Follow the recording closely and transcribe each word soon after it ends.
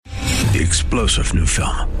The explosive new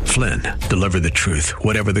film, Flynn, deliver the truth,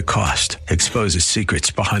 whatever the cost, exposes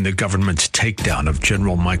secrets behind the government's takedown of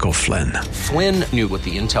General Michael Flynn. Flynn knew what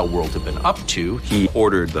the intel world had been up to. He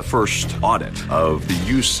ordered the first audit of the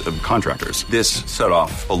use of contractors. This set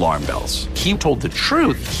off alarm bells. He told the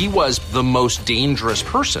truth. He was the most dangerous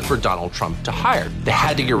person for Donald Trump to hire. They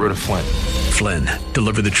had to get rid of Flynn. Flynn,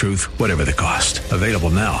 deliver the truth, whatever the cost. Available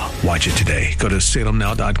now. Watch it today. Go to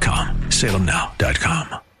salemnow.com.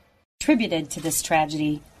 salemnow.com. Contributed to this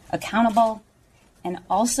tragedy, accountable, and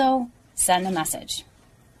also send a message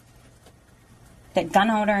that gun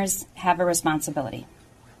owners have a responsibility.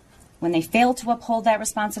 When they fail to uphold that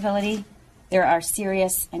responsibility, there are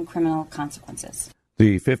serious and criminal consequences.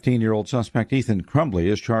 The 15-year-old suspect, Ethan Crumbley,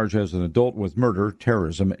 is charged as an adult with murder,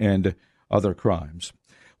 terrorism, and other crimes.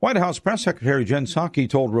 White House Press Secretary Jen Psaki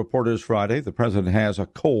told reporters Friday the president has a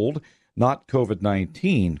cold, not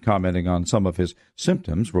COVID-19, commenting on some of his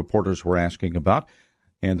symptoms reporters were asking about.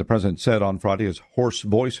 And the president said on Friday his hoarse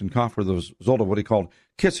voice and cough were the result of what he called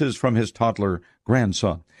kisses from his toddler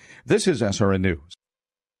grandson. This is SRN News.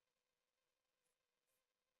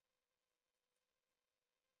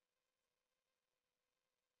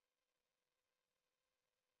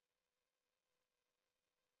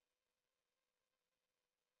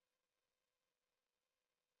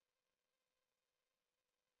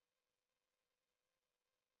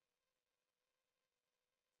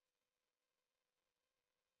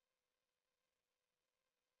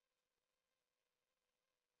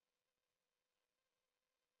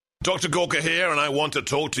 Dr. Gorka here, and I want to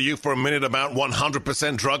talk to you for a minute about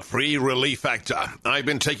 100% drug-free Relief Factor. I've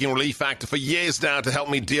been taking Relief Factor for years now to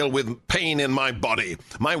help me deal with pain in my body.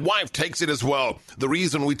 My wife takes it as well. The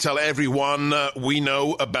reason we tell everyone we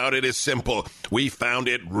know about it is simple. We found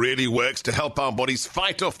it really works to help our bodies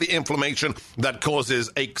fight off the inflammation that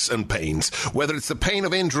causes aches and pains. Whether it's the pain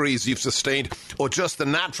of injuries you've sustained or just the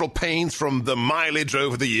natural pains from the mileage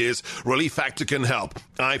over the years, Relief Factor can help.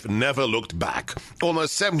 I've never looked back.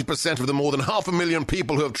 Almost 70% of the more than 500,000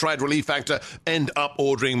 people who have tried Relief Factor end up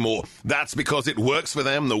ordering more. That's because it works for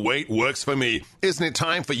them the way it works for me. Isn't it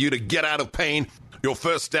time for you to get out of pain? Your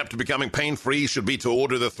first step to becoming pain-free should be to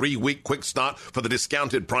order the 3-week quick start for the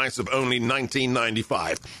discounted price of only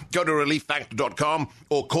 $19.95. Go to ReliefFactor.com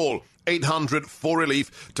or call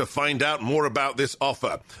 800-4RELIEF to find out more about this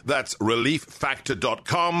offer. That's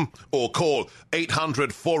ReliefFactor.com or call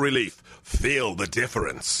 800-4RELIEF. Feel the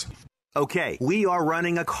difference. Okay, we are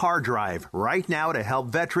running a car drive right now to help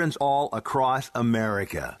veterans all across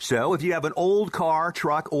America. So if you have an old car,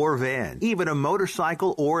 truck, or van, even a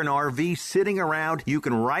motorcycle or an RV sitting around, you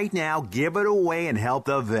can right now give it away and help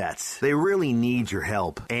the vets. They really need your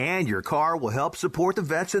help. And your car will help support the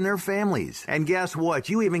vets and their families. And guess what?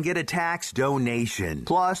 You even get a tax donation.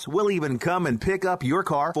 Plus, we'll even come and pick up your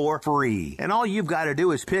car for free. And all you've got to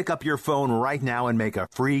do is pick up your phone right now and make a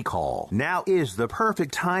free call. Now is the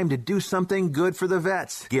perfect time to do something good for the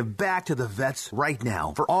vets. Give back to the vets right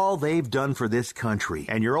now for all they've done for this country.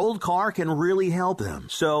 And your old car can really help them.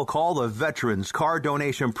 So call the Veterans Car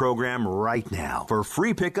Donation Program right now for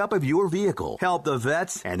free pickup of your vehicle. Help the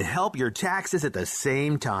vets and help your taxes at the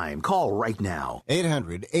same time. Call right now.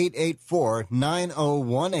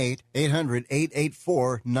 800-884-9018.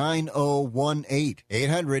 800-884-9018.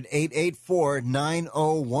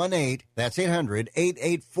 800-884-9018. That's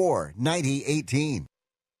 800-884-9018.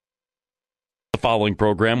 The following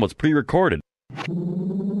program was pre-recorded.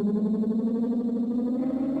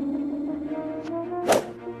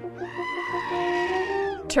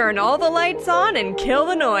 Turn all the lights on and kill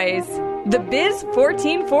the noise. The Biz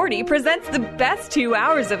 1440 presents the best 2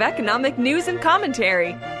 hours of economic news and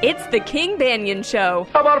commentary. It's the King Banaian Show.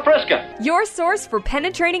 How about a Fresca? Your source for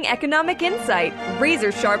penetrating economic insight,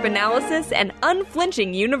 razor-sharp analysis, and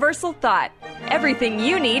unflinching universal thought. Everything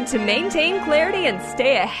you need to maintain clarity and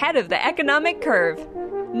stay ahead of the economic curve.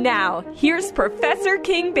 Now, here's Professor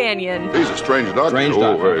King Banaian. He's a strange doctor. Strange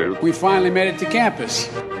doctor. We finally made it to campus.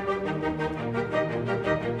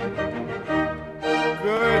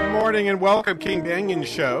 Good morning and welcome, King Banaian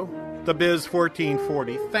Show, the Biz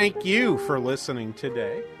 1440. Thank you for listening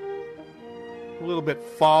today. A little bit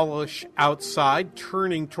fallish outside,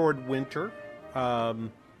 turning toward winter. The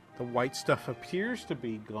white stuff appears to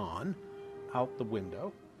be gone out the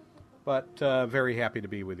window, but very happy to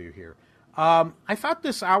be with you here. I thought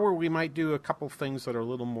this hour we might do a couple things that are a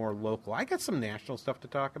little more local. I got some national stuff to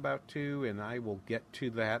talk about too, and I will get to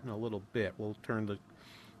that in a little bit. We'll turn the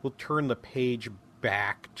page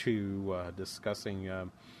back to discussing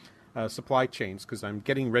supply chains, because I'm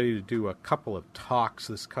getting ready to do a couple of talks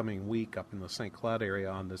this coming week up in the St. Cloud area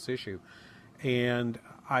on this issue, and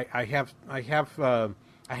I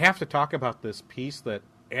I have to talk about this piece that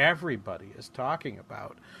everybody is talking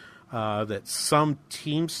about, that some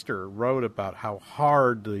Teamster wrote about how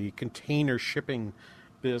hard the container shipping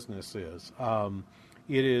business is.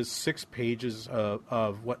 It is 6 pages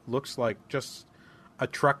of what looks like just a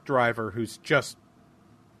truck driver who's just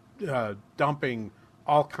dumping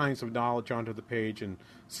all kinds of knowledge onto the page, and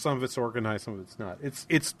some of it's organized, some of it's not.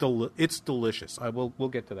 It's delicious. We'll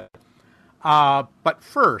get to that. But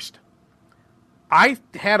first, I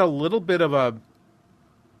had a little bit of a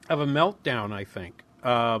meltdown, I think,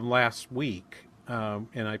 last week,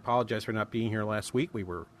 and I apologize for not being here last week. We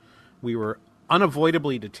were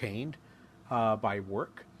unavoidably detained by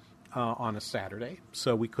work on a Saturday,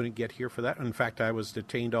 so we couldn't get here for that. In fact, I was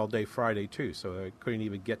detained all day Friday too, so I couldn't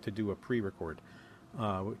even get to do a pre-record,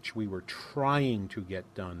 which we were trying to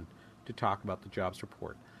get done to talk about the jobs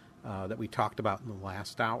report that we talked about in the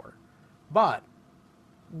last hour. But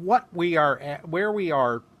where we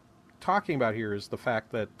are talking about here is the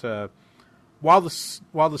fact that while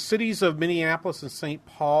the cities of Minneapolis and St.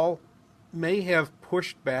 Paul may have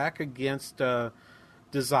pushed back against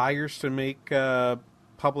desires to make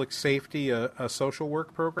public safety a social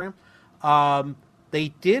work program,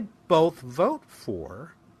 they did both vote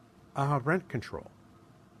for rent control.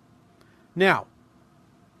 Now,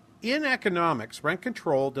 in economics, rent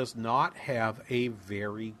control does not have a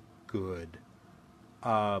very good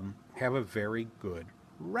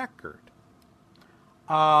record.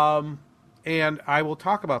 And I will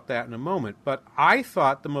talk about that in a moment. But I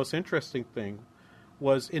thought the most interesting thing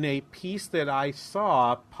was in a piece that I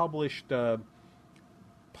saw published, I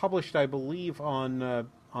believe, on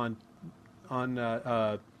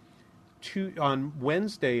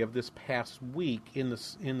Wednesday of this past week in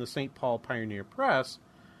the St. Paul Pioneer Press,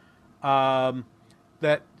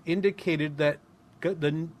 that indicated that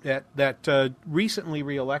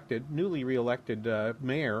newly reelected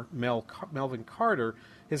Mayor Melvin Carter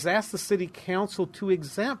has asked the City Council to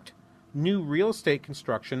exempt new real estate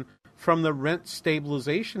construction from the rent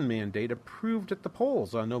stabilization mandate approved at the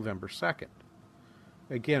polls on November 2nd.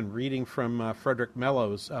 Again, reading from Frederick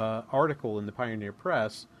Mello's article in the Pioneer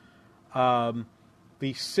Press,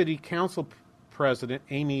 the City Council President,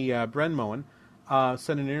 Amy Brenmoen,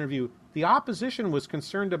 said in an interview, "The opposition was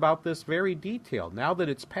concerned about this very detail. Now that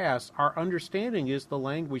it's passed, our understanding is the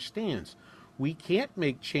language stands. We can't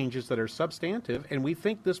make changes that are substantive, and we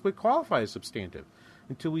think this would qualify as substantive.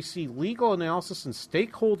 Until we see legal analysis and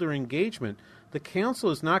stakeholder engagement, the council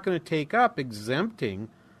is not going to take up exempting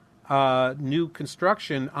new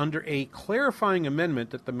construction under a clarifying amendment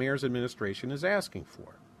that the mayor's administration is asking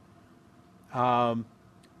for." Not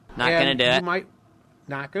going to do it.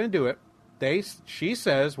 Not going to do it. She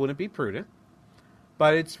says wouldn't be prudent,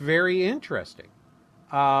 but it's very interesting.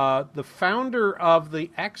 The founder of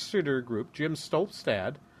the Exeter Group, Jim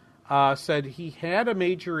Stolstad, said he had an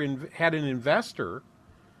investor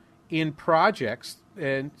in projects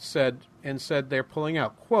and said they're pulling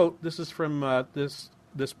out. Quote, this is from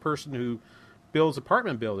this person who builds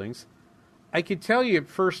apartment buildings. I can tell you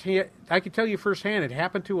firsthand it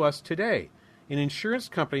happened to us today. An insurance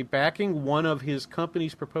company backing one of his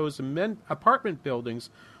company's proposed apartment buildings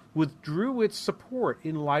withdrew its support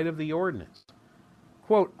in light of the ordinance.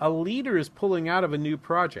 Quote, a leader is pulling out of a new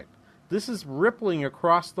project. This is rippling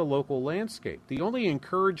across the local landscape. The only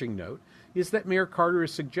encouraging note is that Mayor Carter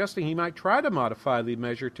is suggesting he might try to modify the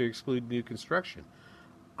measure to exclude new construction.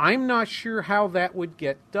 I'm not sure how that would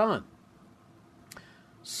get done.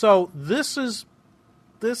 So this is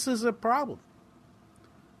a problem.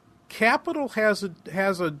 Capital has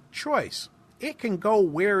a choice. It can go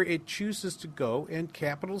where it chooses to go, and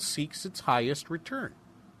capital seeks its highest return.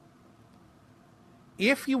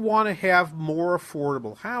 If you want to have more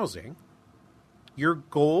affordable housing, your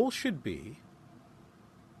goal should be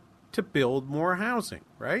to build more housing,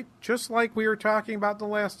 right? Just like we were talking about the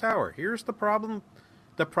last hour. Here's the problem.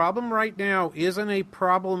 The problem right now isn't a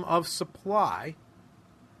problem of supply.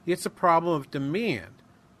 It's a problem of demand.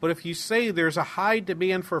 But if you say there's a high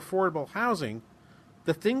demand for affordable housing,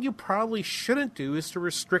 the thing you probably shouldn't do is to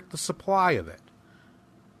restrict the supply of it.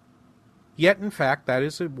 Yet, in fact, that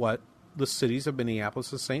is what the cities of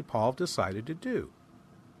Minneapolis and St. Paul have decided to do.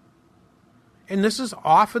 And this is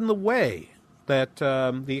often the way that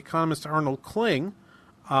the economist Arnold Kling,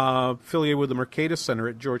 affiliated with the Mercatus Center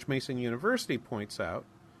at George Mason University, points out.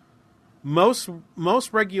 Most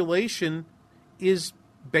regulation is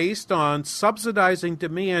based on subsidizing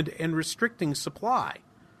demand and restricting supply,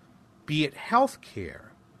 be it health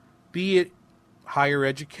care, be it higher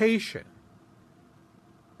education,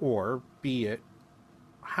 or be it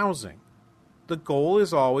housing. the goal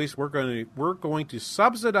is always we're going to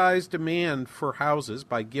subsidize demand for houses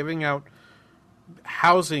by giving out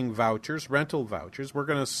housing vouchers, rental vouchers. We're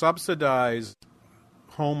going to subsidize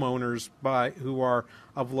homeowners who are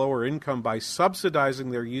of lower income by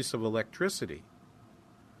subsidizing their use of electricity.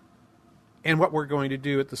 And what we're going to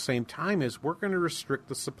do at the same time is we're going to restrict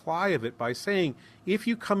the supply of it by saying, if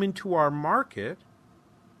you come into our market,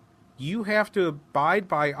 you have to abide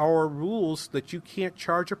by our rules that you can't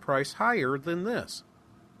charge a price higher than this.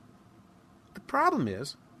 The problem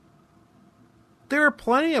is, there are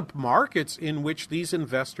plenty of markets in which these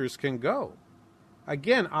investors can go.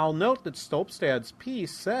 Again, I'll note that Stolpstad's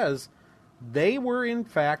piece says they were in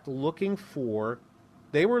fact looking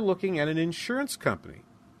at an insurance company.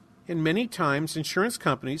 And many times insurance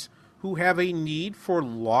companies who have a need for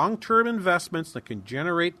long-term investments that can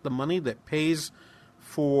generate the money that pays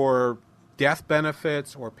for death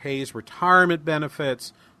benefits or pays retirement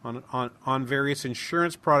benefits on various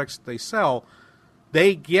insurance products that they sell,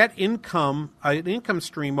 they get an income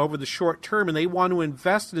stream over the short term, and they want to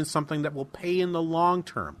invest it in something that will pay in the long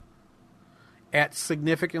term at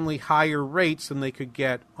significantly higher rates than they could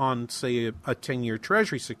get on, say, a 10-year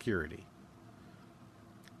Treasury security.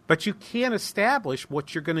 But you can't establish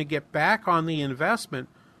what you're going to get back on the investment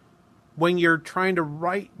when you're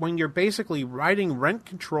basically writing rent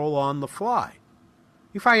control on the fly.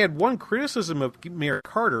 If I had one criticism of Mayor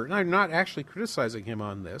Carter, and I'm not actually criticizing him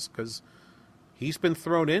on this because he's been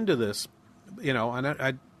thrown into this, and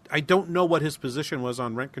I don't know what his position was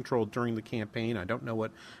on rent control during the campaign. I don't know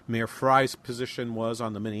what Mayor Fry's position was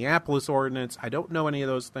on the Minneapolis ordinance. I don't know any of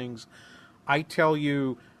those things. I tell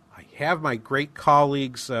you, I have my great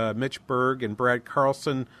colleagues, Mitch Berg and Brad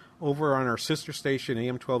Carlson, over on our sister station,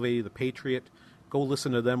 AM 1280, The Patriot. Go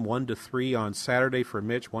listen to them 1 to 3 on Saturday for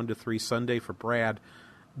Mitch, 1 to 3 Sunday for Brad.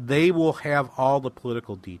 They will have all the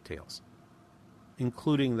political details,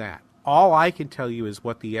 including that. All I can tell you is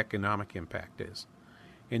what the economic impact is.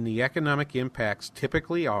 And the economic impacts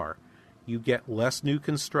typically are you get less new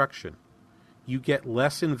construction. You get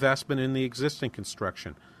less investment in the existing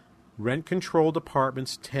construction. Rent-controlled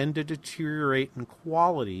apartments tend to deteriorate in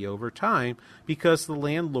quality over time because the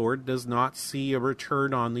landlord does not see a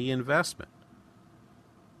return on the investment.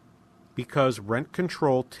 Because rent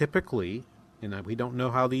control typically, and we don't know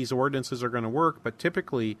how these ordinances are going to work, but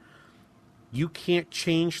typically you can't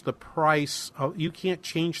change the price, you can't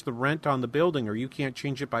change the rent on the building, or you can't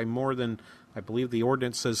change it by more than, I believe the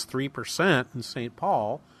ordinance says 3% in St.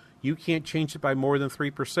 Paul. You can't change it by more than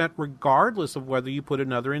 3% regardless of whether you put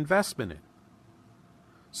another investment in.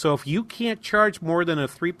 So if you can't charge more than a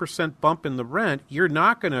 3% bump in the rent, you're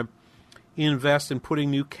not going to invest in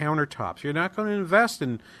putting new countertops. You're not going to invest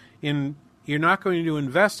you're not going to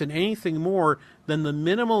invest in anything more than the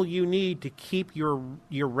minimal you need to keep your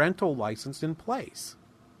rental license in place.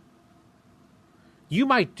 You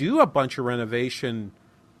might do a bunch of renovation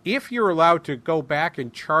if you're allowed to go back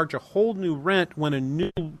and charge a whole new rent when a new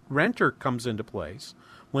renter comes into place.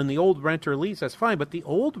 When the old renter leaves, that's fine. But the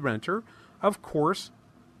old renter, of course,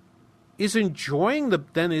 is enjoying the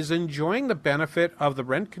benefit of the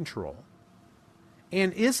rent control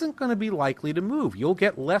and isn't going to be likely to move. You'll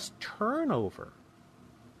get less turnover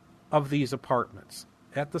of these apartments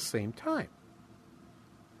at the same time.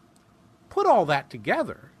 Put all that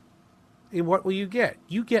together, and what will you get?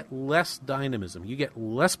 You get less dynamism. You get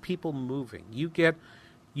less people moving. You get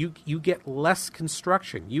less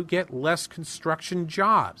construction. You get less construction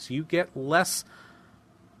jobs. You get less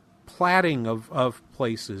platting of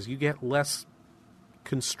places. You get less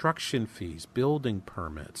construction fees, building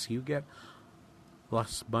permits. You get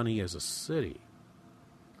less money as a city.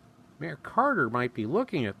 Mayor Carter might be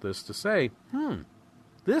looking at this to say,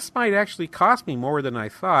 this might actually cost me more than I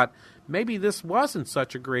thought. Maybe this wasn't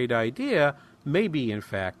such a great idea. Maybe, in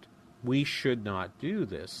fact, we should not do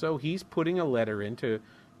this. So he's putting a letter in to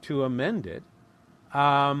amend it.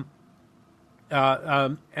 And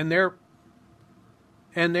they're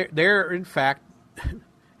in fact,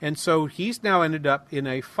 and so he's now ended up in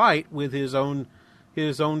a fight with his own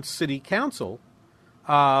city council.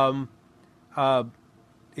 All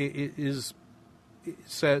it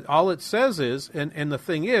says is, and the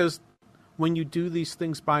thing is, when you do these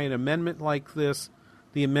things by an amendment like this,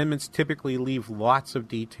 the amendments typically leave lots of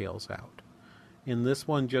details out. And this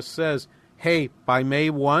one just says, hey, by May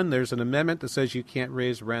 1, there's an amendment that says you can't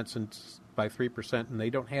raise rents by 3%, and they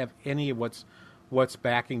don't have any of what's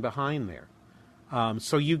backing behind there.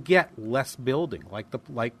 So you get less building, like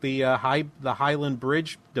the Highland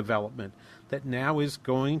Bridge development that now is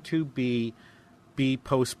going to be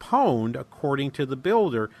postponed according to the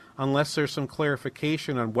builder unless there's some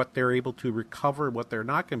clarification on what they're able to recover, what they're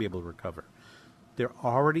not going to be able to recover. they're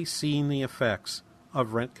already seeing the effects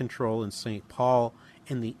of rent control in St. Paul,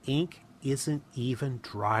 and the ink isn't even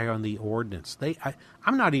dry on the ordinance.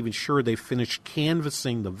 I'm not even sure they finished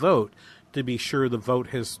canvassing the vote to be sure the vote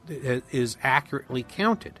is accurately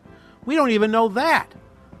counted. We don't even know that.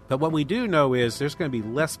 But what we do know is there's going to be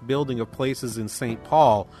less building of places in St.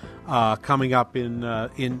 Paul coming up in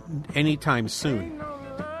any time soon.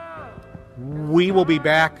 We will be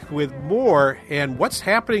back with more and what's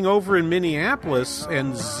happening over in Minneapolis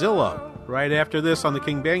and Zillow right after this on the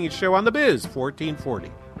King Banaian Show on the Biz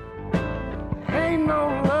 1440. Ain't no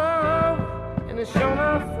love and it's shown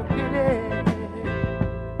up for pity.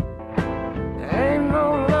 Ain't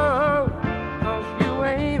no love 'cause you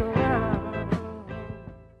ain't around.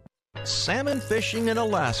 Salmon fishing in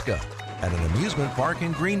Alaska, at an amusement park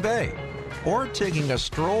in Green Bay, or taking a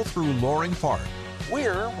stroll through Loring Park.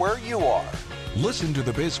 We're where you are. Listen to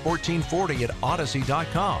the Biz 1440 at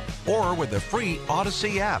Odyssey.com or with the free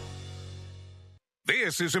Odyssey app.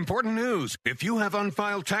 This is important news. If you have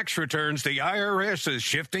unfiled tax returns, the IRS is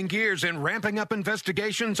shifting gears and ramping up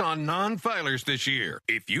investigations on non-filers this year.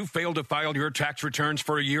 If you fail to file your tax returns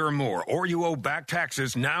for a year or more, or you owe back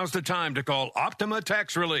taxes, now's the time to call Optima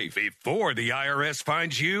Tax Relief before the IRS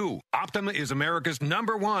finds you. Optima is America's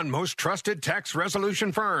 #1 most trusted tax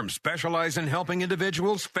resolution firm, specialize in helping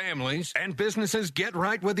individuals, families, and businesses get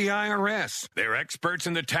right with the IRS. They're experts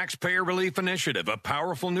in the Taxpayer Relief Initiative, a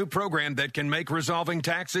powerful new program that can make resolving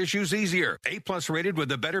tax issues easier. A+ rated with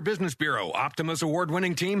the Better Business Bureau, Optima's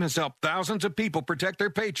award-winning team has helped thousands of people protect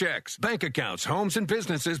their paychecks, bank accounts, homes, and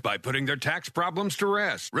businesses by putting their tax problems to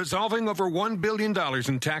rest, resolving over $1 billion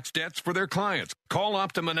in tax debts for their clients. Call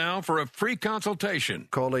Optima now for a free consultation.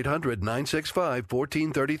 Call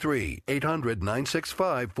 800-965-1433.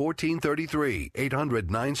 800-965-1433.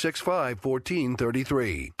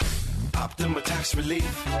 800-965-1433. Optima Tax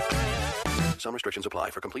Relief. Some restrictions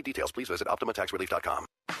apply. For complete details, please visit OptimaTaxRelief.com.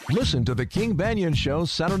 Listen to the King Banaian Show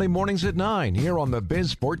Saturday mornings at 9 here on the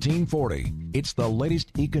Biz 1440. It's the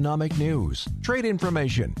latest economic news, trade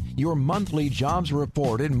information, your monthly jobs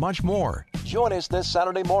report, and much more. Join us this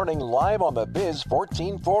Saturday morning live on the Biz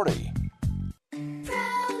 1440.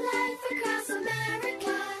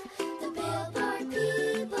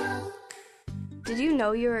 Did you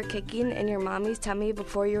know you were kicking in your mommy's tummy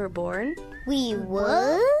before you were born? We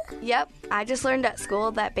were? Yep. I just learned at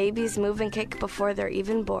school that babies move and kick before they're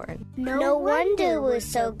even born. No wonder we're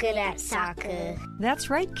so good at soccer. That's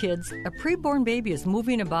right, kids. A preborn baby is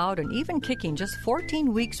moving about and even kicking just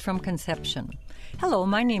 14 weeks from conception. Hello,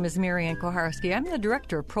 my name is Marianne Koharski. I'm the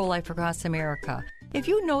director of Pro-Life Across America. If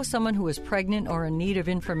you know someone who is pregnant or in need of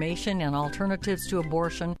information and alternatives to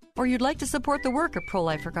abortion, or you'd like to support the work of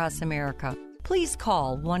Pro-Life Across America, please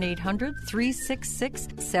call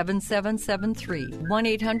 1-800-366-7773,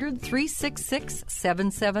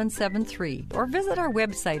 1-800-366-7773, or visit our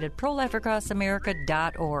website at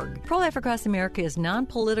prolifeacrossamerica.org. Pro-Life Across America is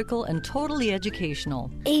non-political and totally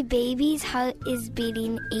educational. A baby's heart is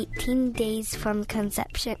beating 18 days from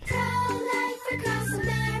conception. Pro-Life Across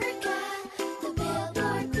America, the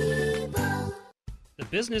Billboard people. The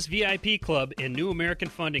Business VIP Club and New American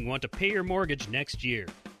Funding want to pay your mortgage next year.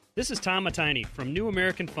 This is Tom Matini from New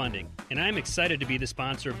American Funding, and I'm excited to be the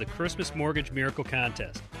sponsor of the Christmas Mortgage Miracle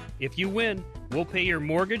Contest. If you win, we'll pay your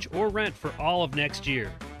mortgage or rent for all of next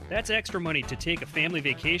year. That's extra money to take a family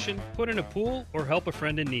vacation, put in a pool, or help a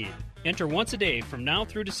friend in need. Enter once a day from now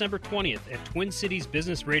through December 20th at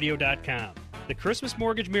TwinCitiesBusinessRadio.com. The Christmas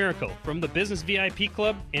Mortgage Miracle from the Business VIP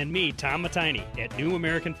Club and me, Tom Matini, at New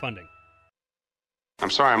American Funding. I'm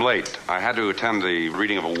sorry I'm late. I had to attend the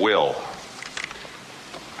reading of a will.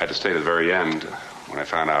 I had to stay to the very end when I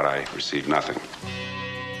found out I received nothing.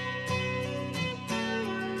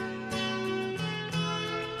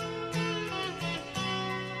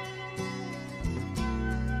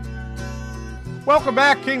 Welcome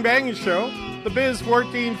back, King Banaian Show, the Biz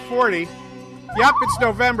 1440. Yep, it's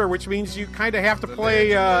November, which means you kind of have to play.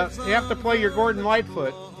 You have to play your Gordon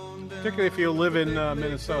Lightfoot, particularly if you live in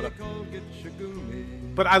Minnesota.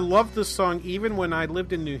 But I love this song even when I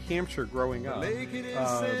lived in New Hampshire growing up.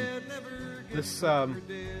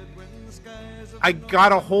 I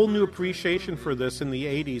got a whole new appreciation for this in the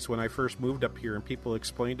 80s when I first moved up here, and people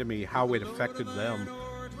explained to me how it affected them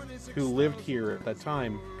who lived here at that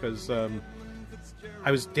time. Because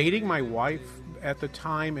I was dating my wife at the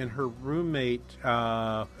time, and her roommate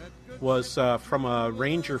was from a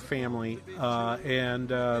Ranger family,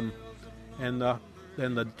 and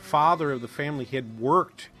the father of the family had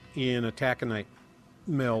worked in a taconite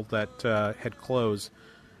mill that had closed.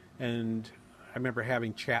 And I remember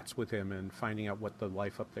having chats with him and finding out what the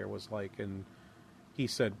life up there was like. And he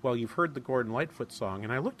said, well, you've heard the Gordon Lightfoot song.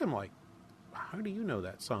 And I looked at him like, how do you know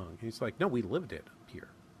that song? He's like, no, we lived it here.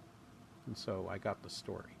 And so I got the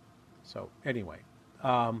story. So anyway,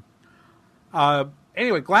 glad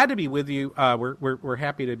to be with you. We're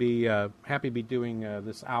happy to be doing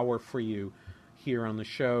this hour for you here on the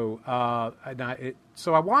show.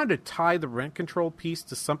 So I wanted to tie the rent control piece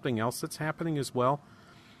to something else that's happening as well.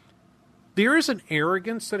 There is an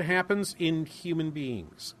arrogance that happens in human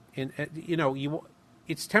beings, and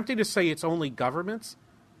it's tempting to say it's only governments.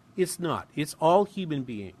 It's not. It's all human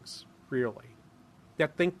beings, really,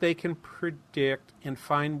 that think they can predict and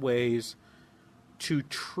find ways to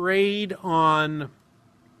trade on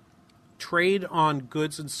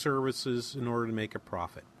goods and services in order to make a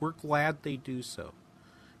profit. We're glad they do so,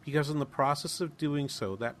 because in the process of doing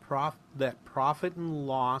so, that profit and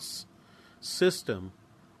loss system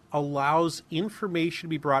allows information to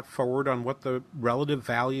be brought forward on what the relative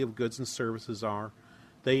value of goods and services are.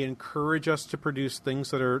 They encourage us to produce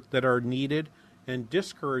things that are needed and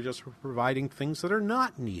discourage us from providing things that are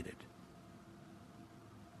not needed.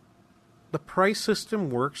 The price system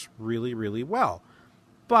works really, really well.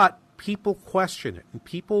 But people question it, and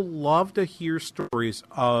people love to hear stories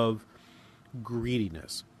of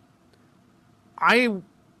greediness. I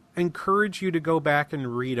encourage you to go back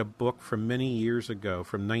and read a book from many years ago,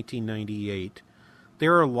 from 1998.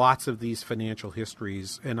 There are lots of these financial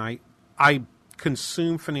histories, and I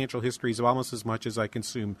consume financial histories almost as much as I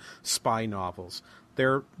consume spy novels.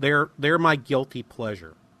 They're my guilty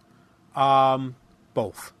pleasure.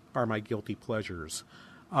 Both are my guilty pleasures.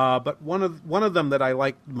 But one of them that I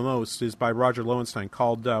like most is by Roger Lowenstein,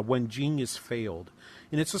 called When Genius Failed.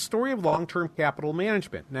 And it's a story of long-term capital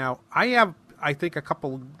management. Now, I have, I think, a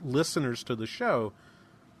couple listeners to the show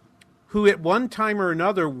who at one time or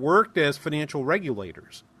another worked as financial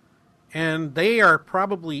regulators. And they are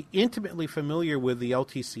probably intimately familiar with the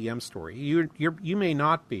LTCM story. You may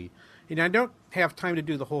not be. And I don't have time to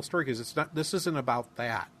do the whole story because this isn't about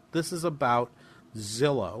that. This is about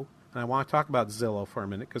Zillow. And I want to talk about Zillow for a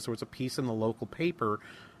minute because there was a piece in the local paper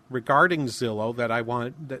regarding Zillow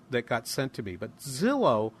that got sent to me. But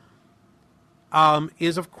Zillow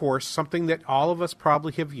is, of course, something that all of us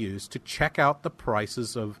probably have used to check out the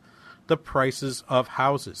prices of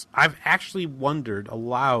houses. I've actually wondered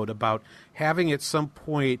aloud about having at some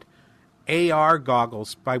point AR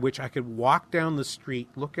goggles by which I could walk down the street,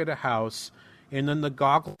 look at a house, and then the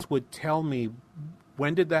goggles would tell me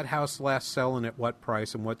when did that house last sell and at what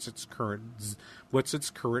price and what's its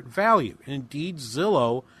current value. And indeed,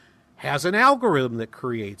 Zillow has an algorithm that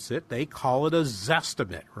creates it. They call it a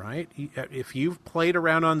Zestimate, right? If you've played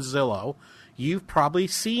around on Zillow, you've probably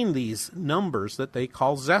seen these numbers that they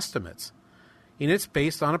call Zestimates. And it's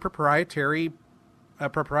based on a proprietary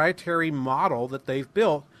model that they've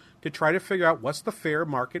built to try to figure out what's the fair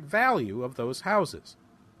market value of those houses.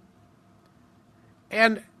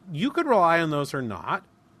 And you could rely on those or not.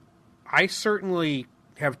 I certainly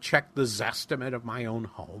have checked the Zestimate of my own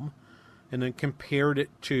home and then compared it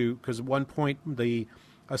to, because at one point the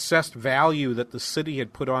assessed value that the city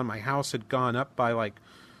had put on my house had gone up by like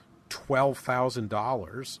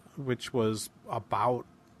 $12,000, which was about,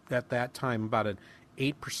 at that time, about an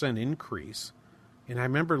 8% increase. And I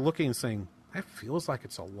remember looking and saying, that feels like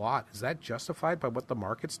it's a lot. Is that justified by what the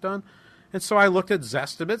market's done? And so I looked at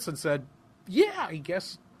Zestimates and said, yeah, I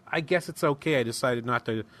guess it's okay. I decided not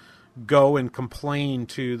to go and complain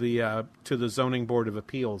to the Zoning Board of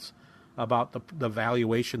Appeals about the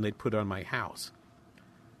valuation they'd put on my house.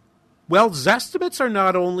 Well, Zestimates are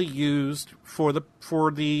not only used for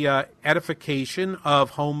the edification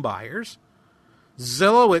of home buyers.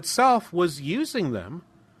 Zillow itself was using them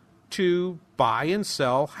to buy and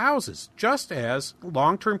sell houses, just as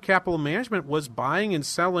long-term capital management was buying and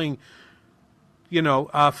selling,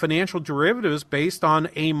 financial derivatives based on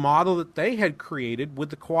a model that they had created with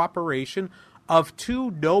the cooperation of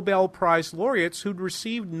two Nobel Prize laureates who'd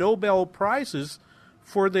received Nobel Prizes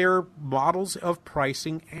for their models of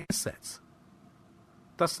pricing assets.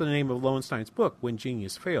 That's the name of Lowenstein's book, When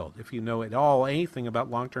Genius Failed. If you know at all anything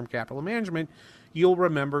about long-term capital management, you'll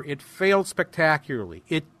remember it failed spectacularly.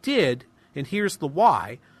 It did, and here's the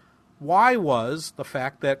why. Why was the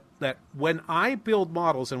fact that when I build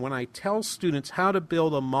models and when I tell students how to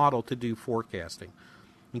build a model to do forecasting,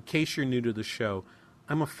 in case you're new to the show,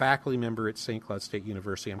 I'm a faculty member at St. Cloud State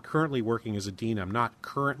University. I'm currently working as a dean. I'm not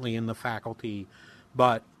currently in the faculty,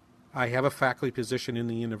 but I have a faculty position in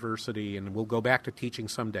the university, and we'll go back to teaching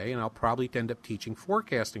someday, and I'll probably end up teaching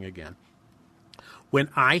forecasting again. When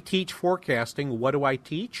I teach forecasting, what do I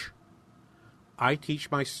teach? I teach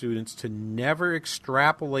my students to never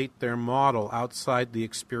extrapolate their model outside the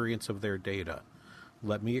experience of their data.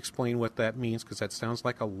 Let me explain what that means, because that sounds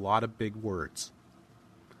like a lot of big words.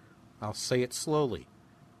 I'll say it slowly.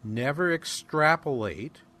 Never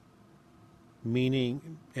extrapolate,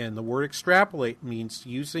 meaning, and the word extrapolate means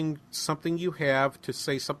using something you have to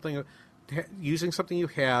say something, using something you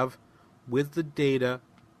have with the data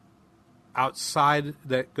outside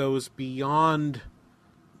that goes beyond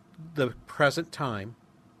the present time.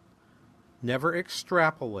 Never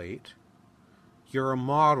extrapolate your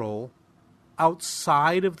model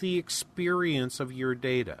outside of the experience of your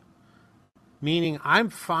data. Meaning, I'm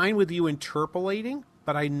fine with you interpolating,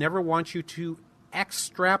 but I never want you to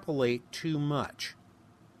extrapolate too much.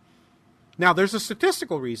 Now, there's a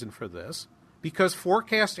statistical reason for this, because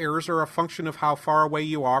forecast errors are a function of how far away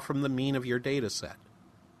you are from the mean of your data set.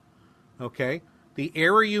 Okay? The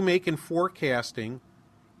error you make in forecasting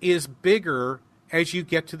is bigger as you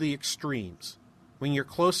get to the extremes. When you're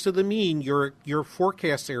close to the mean, your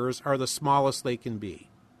forecast errors are the smallest they can be.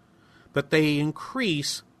 But they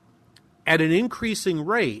increase at an increasing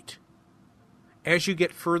rate as you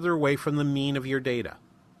get further away from the mean of your data.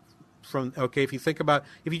 If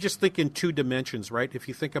you just think in two dimensions, right? If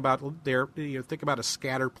you think about think about a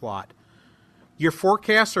scatter plot. Your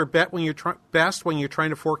forecasts are best when you're trying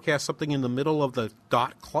to forecast something in the middle of the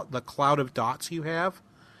cloud of dots you have,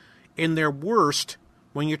 and they're worst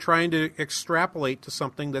when you're trying to extrapolate to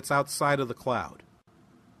something that's outside of the cloud.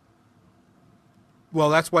 Well,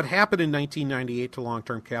 that's what happened in 1998 to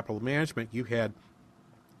long-term capital management. You had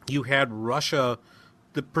Russia.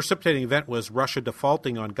 The precipitating event was Russia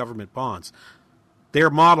defaulting on government bonds. Their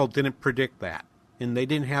model didn't predict that, and they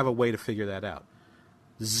didn't have a way to figure that out.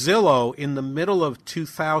 Zillow, in the middle of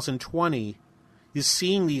 2020, is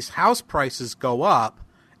seeing these house prices go up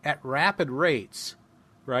at rapid rates,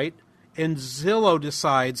 right? And Zillow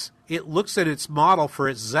decides, it looks at its model for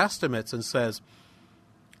its estimates and says,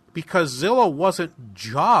 because Zillow wasn't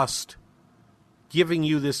just giving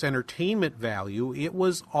you this entertainment value, it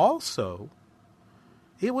was also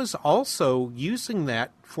using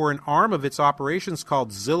that for an arm of its operations called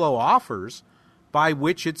Zillow Offers, by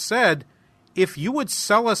which it said, if you would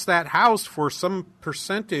sell us that house for some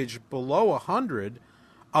percentage below 100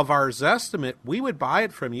 of our estimate, we would buy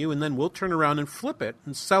it from you, and then we'll turn around and flip it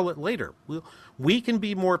and sell it later. We can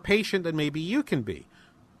be more patient than maybe you can be,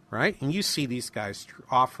 right? And you see these guys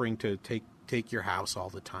offering to take your house all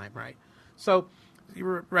the time, right? So,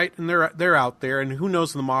 right, and they're out there, and who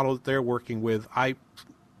knows the model that they're working with.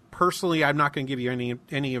 Personally, I'm not going to give you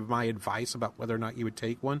any of my advice about whether or not you would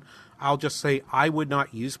take one. I'll just say I would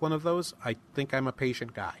not use one of those. I think I'm a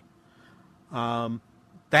patient guy.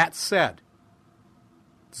 That said,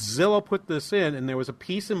 Zillow put this in, and there was a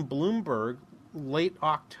piece in Bloomberg late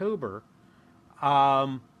October,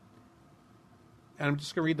 and I'm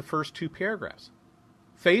just going to read the first two paragraphs.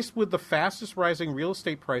 Faced with the fastest rising real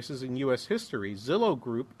estate prices in U.S. history, Zillow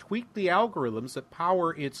Group tweaked the algorithms that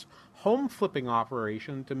power its home flipping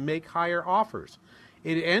operation to make higher offers.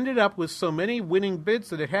 It ended up with so many winning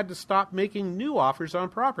bids that it had to stop making new offers on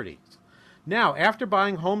properties. Now, after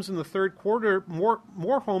buying homes in the third quarter,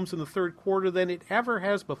 more homes in the third quarter than it ever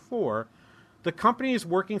has before, the company is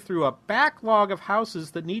working through a backlog of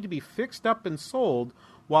houses that need to be fixed up and sold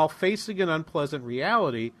while facing an unpleasant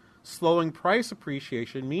reality. Slowing price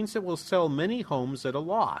appreciation means it will sell many homes at a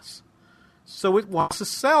loss. So it wants to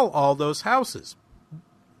sell all those houses,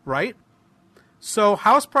 right? So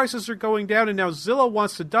house prices are going down, and now Zillow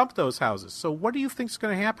wants to dump those houses. So what do you think is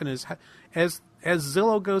going to happen as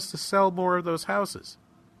Zillow goes to sell more of those houses?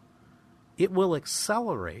 It will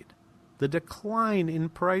accelerate the decline in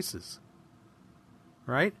prices,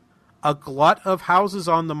 right? A glut of houses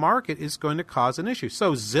on the market is going to cause an issue.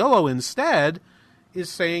 So Zillow instead is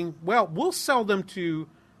saying, well, we'll sell them to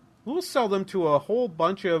a whole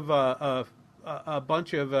bunch of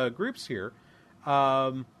groups here.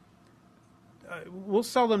 We'll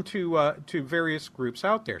sell them to various groups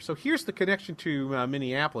out there. So here's the connection to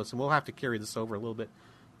Minneapolis, and we'll have to carry this over a little bit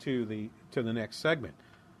to the next segment.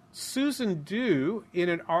 Susan Dew, in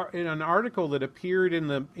an article that appeared in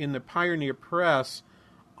the Pioneer Press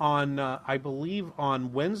on I believe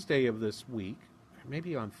on Wednesday of this week,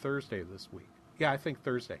 maybe on Thursday of this week. Yeah, I think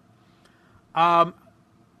Thursday.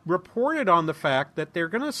 Reported on the fact that they're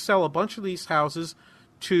going to sell a bunch of these houses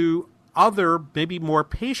to other, maybe more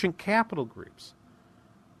patient capital groups.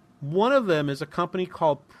 One of them is a company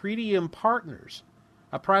called Pretium Partners,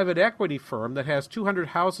 a private equity firm that has 200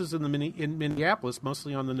 houses in Minneapolis,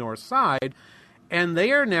 mostly on the north side, and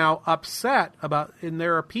they are now upset about, and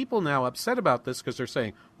there are people now upset about this because they're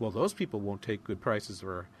saying, well, those people won't take good prices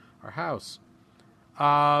for our house.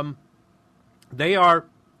 They are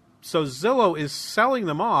So Zillow is selling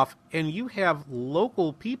them off, and you have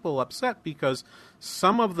local people upset because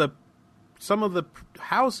some of the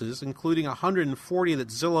houses, including 140 that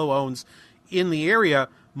Zillow owns in the area,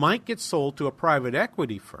 might get sold to a private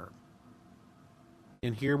equity firm.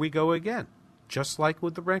 And here we go again. Just like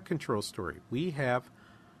with the rent control story. We have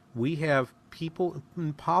people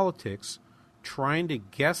in politics trying to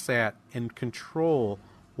guess at and control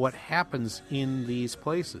what happens in these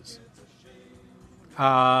places.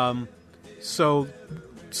 So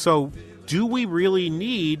do we really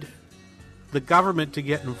need the government to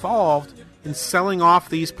get involved in selling off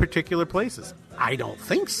these particular places? I don't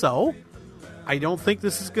think so. I don't think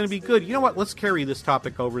this is going to be good. You know what? Let's carry this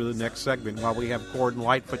topic over to the next segment while we have Gordon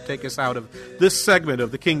Lightfoot take us out of this segment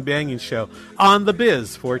of the King Banyan Show on The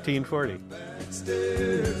Biz 1440.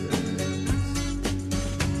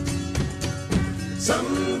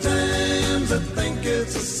 Sometimes I think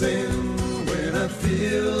it's a sin when I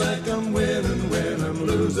feel like I'm winning, when I'm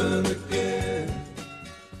losing again.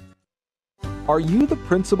 Are you the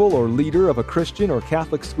principal or leader of a Christian or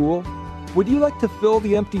Catholic school? Would you like to fill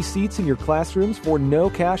the empty seats in your classrooms for no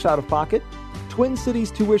cash out of pocket?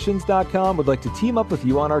 TwinCitiesTuitions.com would like to team up with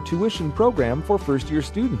you on our tuition program for first-year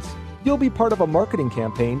students. You'll be part of a marketing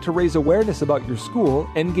campaign to raise awareness about your school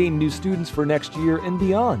and gain new students for next year and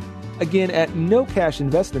beyond. Again, at no cash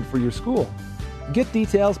investment for your school. Get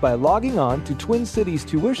details by logging on to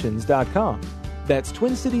TwinCitiesTuitions.com. That's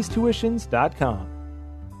TwinCitiesTuitions.com.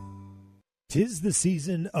 'Tis the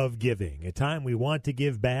season of giving, a time we want to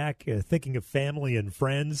give back, thinking of family and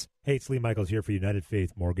friends. Hey, it's Lee Michaels here for United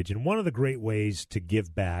Faith Mortgage, and one of the great ways to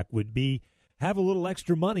give back would be have a little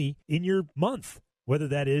extra money in your month, whether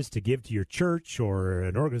that is to give to your church or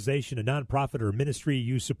an organization, a nonprofit or a ministry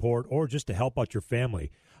you support, or just to help out your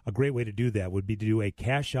family. A great way to do that would be to do a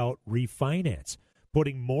cash-out refinance,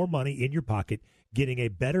 putting more money in your pocket, getting a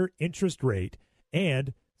better interest rate,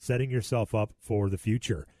 and setting yourself up for the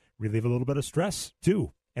future. Relieve a little bit of stress,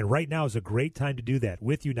 too. And right now is a great time to do that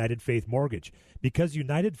with United Faith Mortgage, because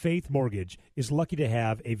United Faith Mortgage is lucky to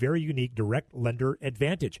have a very unique direct lender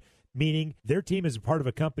advantage, meaning their team is part of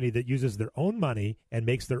a company that uses their own money and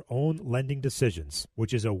makes their own lending decisions,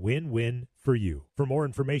 which is a win-win for you. For more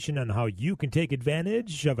information on how you can take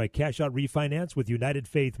advantage of a cash-out refinance with United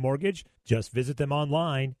Faith Mortgage, just visit them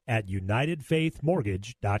online at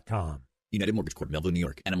UnitedFaithMortgage.com. United Mortgage Corp., Melville, New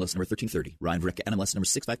York. NMLS number 1330. Ryan Verrecka, NMLS number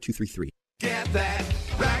 65233. Get that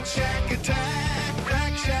Rack Shack attack,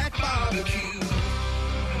 Rack Shack barbecue.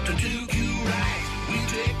 To do you right, we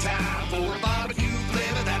take time for a barbecue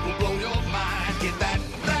flavor that will blow your mind. Get that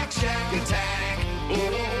Rack Shack attack,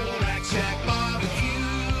 oh, Rack Shack barbecue.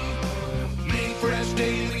 Made fresh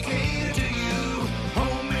daily, cater to you.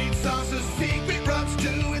 Homemade sauces, secret rubs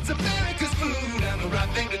too. It's America's food and the right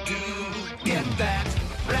thing to do. Get that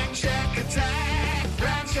Rack Shack attack,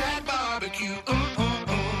 Rack Shack barbecue,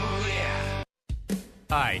 yeah.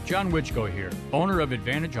 Hi, John Wichko here, owner of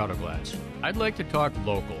Advantage Auto Glass. I'd like to talk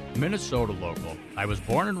local, Minnesota local. I was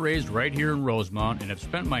born and raised right here in Rosemount and have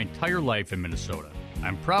spent my entire life in Minnesota.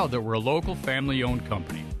 I'm proud that we're a local family-owned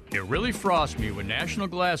company. It really frosts me when national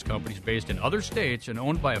glass companies based in other states and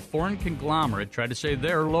owned by a foreign conglomerate try to say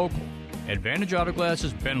they're local. Advantage Auto Glass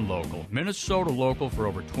has been local, Minnesota local for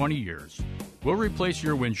over 20 years. We'll replace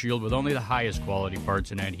your windshield with only the highest quality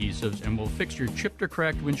parts and adhesives, and we'll fix your chipped or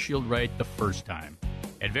cracked windshield right the first time.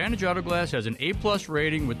 Advantage Auto Glass has an A-plus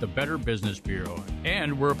rating with the Better Business Bureau,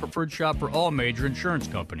 and we're a preferred shop for all major insurance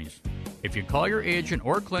companies. If you call your agent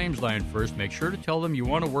or claims line first, make sure to tell them you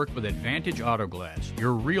want to work with Advantage Auto Glass,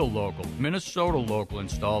 your real local, Minnesota local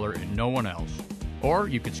installer and no one else. Or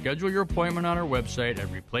you can schedule your appointment on our website at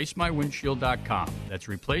replacemywindshield.com. That's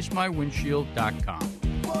replacemywindshield.com.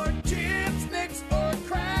 For chips, nicks, or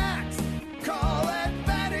cracks, call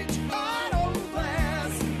Advantage Auto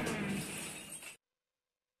Glass.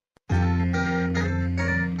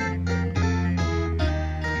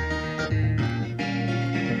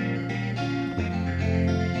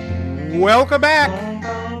 Welcome back.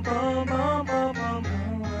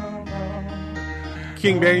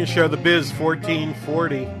 King Banyan Show, The Biz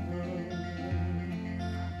 1440.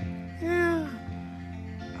 Yeah.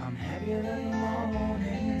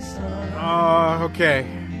 Okay.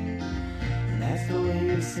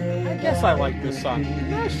 I guess I like this song.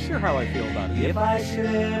 Not sure how I feel about it. If I should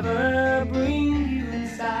ever bring you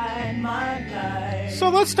inside my life. So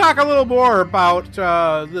let's talk a little more about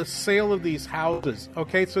the sale of these houses.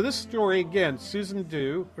 Okay, so this story, again, Susan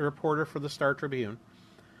Dew, a reporter for the Star Tribune,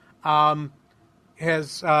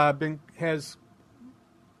 has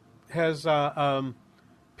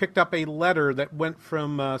picked up a letter that went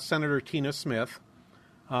from Senator Tina Smith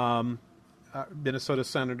Minnesota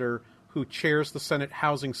senator who chairs the Senate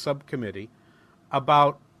Housing Subcommittee,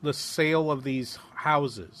 about the sale of these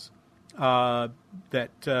houses that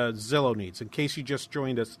Zillow needs. In case you just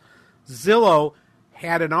joined us, Zillow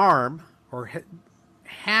had an arm, or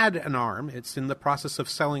had an arm. It's in the process of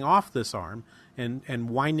selling off this arm and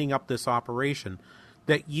winding up this operation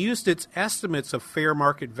that used its estimates of fair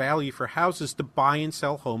market value for houses to buy and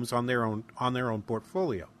sell homes on their own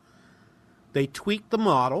portfolio. They tweaked the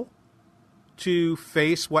model to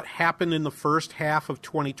face what happened in the first half of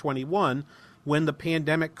 2021 when the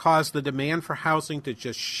pandemic caused the demand for housing to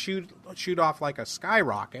just shoot off like a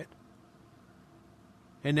skyrocket.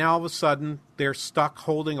 And now all of a sudden they're stuck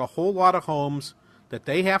holding a whole lot of homes that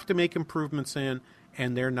they have to make improvements in,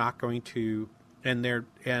 and they're not going to, and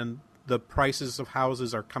the prices of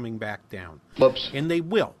houses are coming back down. Whoops. And they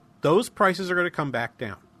will. Those prices are going to come back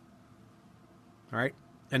down. All right?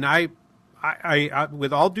 And I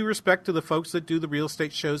with all due respect to the folks that do the real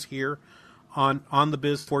estate shows here on the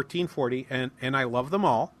Biz 1440, and I love them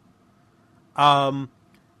all,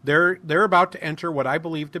 they're about to enter what I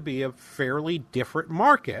believe to be a fairly different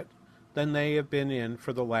market than they have been in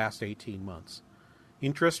for the last 18 months.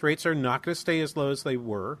 Interest rates are not going to stay as low as they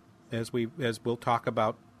were, as we'll talk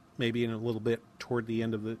about maybe in a little bit toward the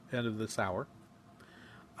end of this hour.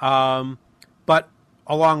 But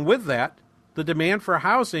along with that, the demand for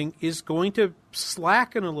housing is going to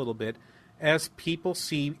slacken a little bit as people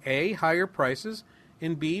see A, higher prices,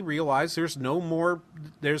 and B, realize there's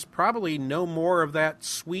probably no more of that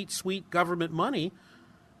sweet government money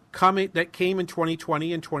that came in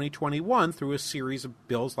 2020 and 2021 through a series of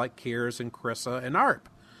bills like CARES and CRISA and ARP.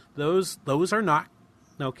 Those are not,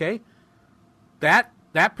 okay? That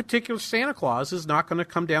particular Santa Claus is not going to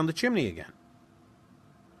come down the chimney again.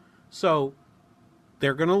 So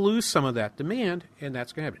they're going to lose some of that demand, and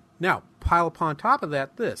that's going to happen. Now, pile upon top of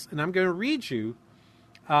that this, and I'm going to read you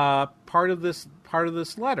part of this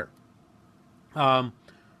letter.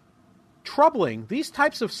 Troubling, these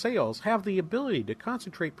types of sales have the ability to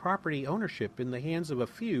concentrate property ownership in the hands of a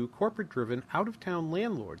few corporate-driven, out-of-town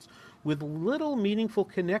landlords with little meaningful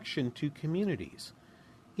connection to communities.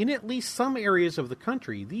 In at least some areas of the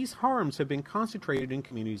country, these harms have been concentrated in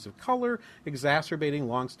communities of color, exacerbating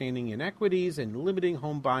longstanding inequities and limiting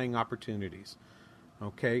home buying opportunities.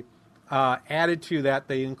 Okay. Added to that,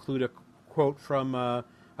 they include a quote from a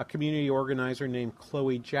community organizer named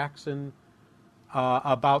Chloe Jackson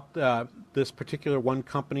about this particular one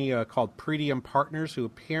company called Pretium Partners, who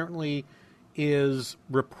apparently is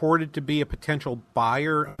reported to be a potential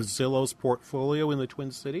buyer of Zillow's portfolio in the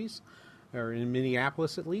Twin Cities, or in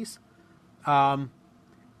Minneapolis at least. And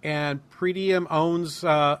Pretium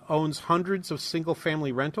owns hundreds of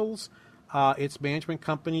single-family rentals. Its management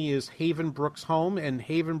company is Havenbrook Home, and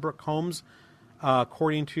Havenbrook Homes,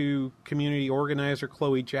 according to community organizer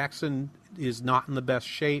Chloe Jackson, is not in the best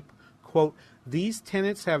shape. Quote, these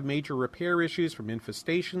tenants have major repair issues, from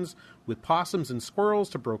infestations with possums and squirrels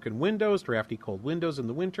to broken windows, drafty cold windows in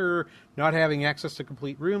the winter, not having access to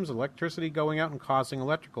complete rooms, electricity going out and causing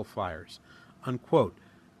electrical fires. Unquote.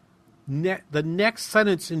 The next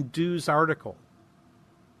sentence in Dew's article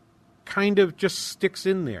kind of just sticks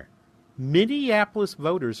in there. Minneapolis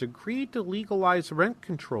voters agreed to legalize rent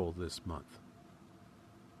control this month.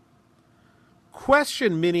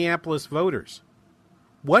 Question, Minneapolis voters.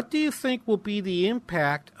 What do you think will be the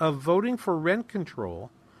impact of voting for rent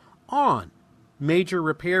control on major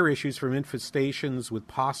repair issues, from infestations with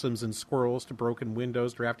possums and squirrels to broken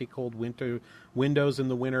windows, drafty cold windows in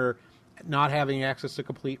the winter, not having access to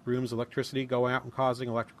complete rooms, electricity going out and causing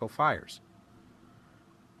electrical fires?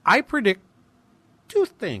 I predict two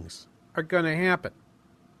things are going to happen.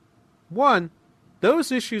 One,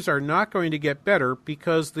 those issues are not going to get better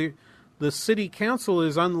because the city council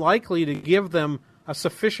is unlikely to give them a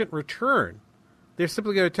sufficient return. They're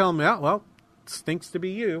simply going to tell them, well, it stinks to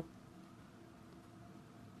be you.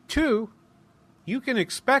 Two, you can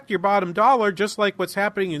expect your bottom dollar, just like what's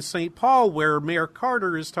happening in St. Paul, where Mayor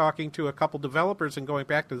Carter is talking to a couple developers and going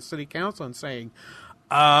back to the city council and saying,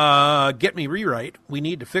 get me rewrite. We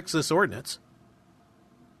need to fix this ordinance.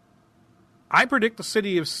 I predict the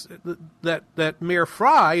city of that Mayor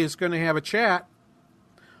Fry is going to have a chat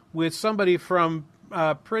with somebody from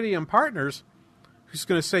Pretium Partners, who's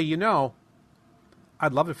going to say,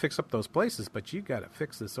 I'd love to fix up those places, but you got to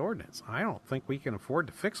fix this ordinance. I don't think we can afford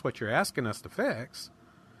to fix what you're asking us to fix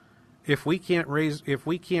if we can't raise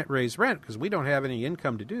rent, because we don't have any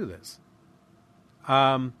income to do this.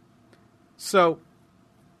 So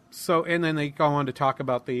and then they go on to talk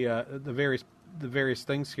about the various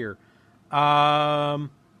things here.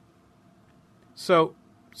 So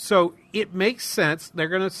So it makes sense. They're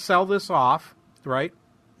going to sell this off, right?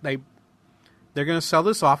 They're going to sell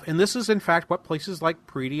this off, and this is, in fact, what places like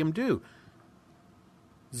Pretium do.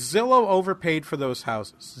 Zillow overpaid for those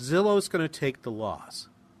houses. Zillow's going to take the loss.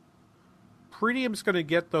 Pretium's going to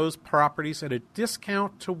get those properties at a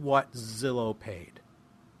discount to what Zillow paid.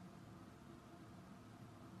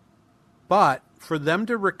 But for them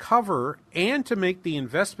to recover and to make the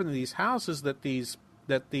investment in these houses that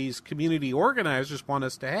these community organizers want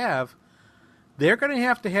us to have, they're going to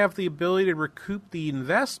have the ability to recoup the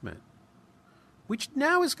investment, which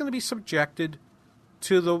now is going to be subjected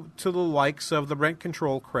to the likes of the rent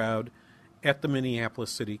control crowd at the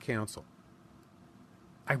Minneapolis City Council.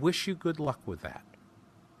 I wish you good luck with that.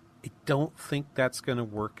 I don't think that's going to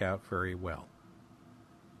work out very well.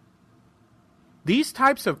 These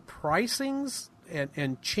types of pricings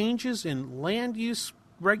and changes in land use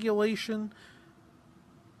regulation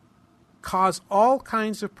cause all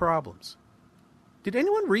kinds of problems. Did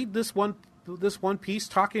anyone read this one piece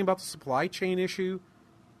talking about the supply chain issue?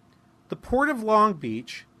 The Port of Long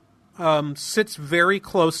Beach sits very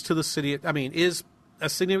close to the city. Is a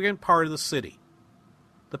significant part of the city.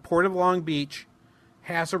 The Port of Long Beach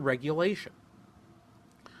has a regulation.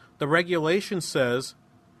 The regulation says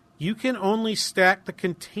you can only stack the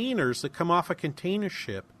containers that come off a container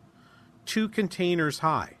ship 2 containers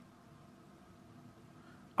high.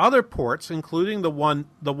 Other ports, including the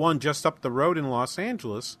one just up the road in Los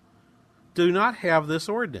Angeles, do not have this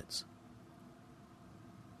ordinance.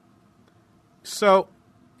 So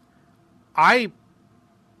I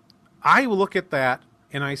look at that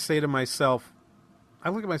and I say to myself,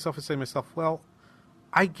 well,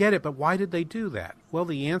 I get it, but why did they do that? Well,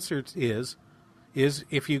 the answer is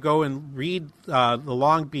if you go and read the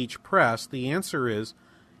Long Beach Press, the answer is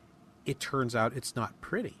it turns out it's not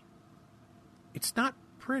pretty. It's not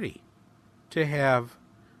pretty to have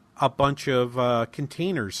a bunch of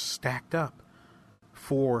containers stacked up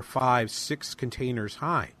 4, 5, 6 containers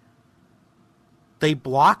high. They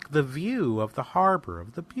block the view of the harbor,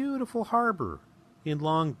 of the beautiful harbor in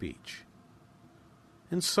Long Beach.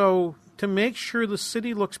 And so to make sure the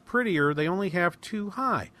city looks prettier, they only have 2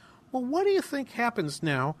 high. Well, what do you think happens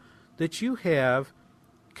now that you have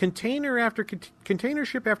container after container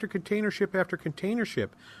ship after container ship after container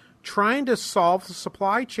ship trying to solve the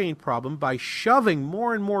supply chain problem by shoving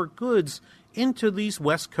more and more goods into these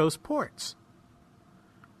West Coast ports?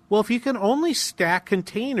 Well, if you can only stack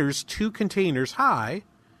containers 2 containers high,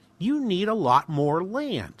 you need a lot more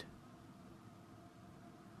land.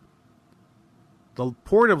 The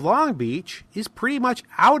Port of Long Beach is pretty much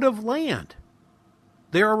out of land.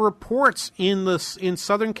 There are reports in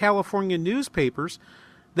Southern California newspapers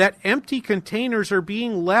that empty containers are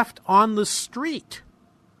being left on the street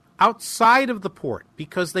outside of the port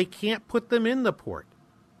because they can't put them in the port.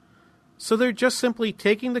 So they're just simply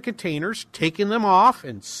taking the containers, taking them off,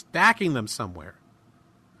 and stacking them somewhere,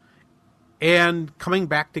 and coming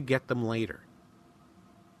back to get them later.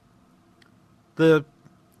 The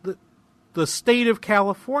state of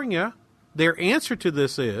California, their answer to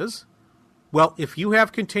this is, well, if you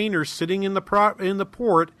have containers sitting in the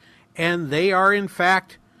port and they are in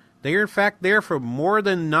fact there for more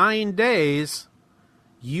than 9 days,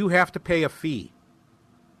 you have to pay a fee.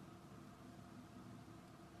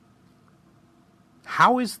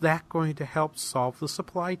 How is that going to help solve the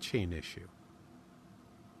supply chain issue?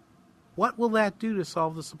 What will that do to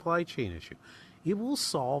solve the supply chain issue? It will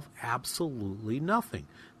solve absolutely nothing.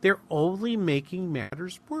 They're only making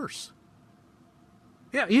matters worse.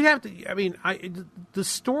 Yeah, you have to. The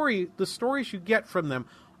stories you get from them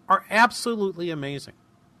are absolutely amazing.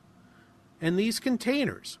 And these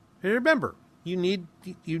containers, and remember, you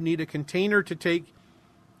need a container to take.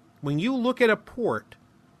 When you look at a port,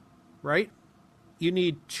 right? You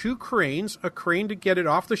need 2 cranes, a crane to get it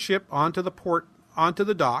off the ship onto the port, onto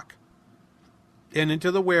the dock, and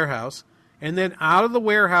into the warehouse, and then out of the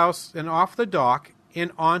warehouse and off the dock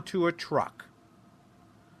and onto a truck,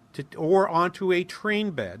 or onto a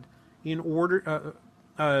train bed, in order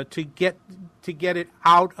to get it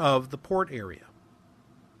out of the port area.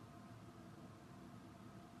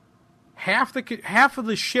 Half the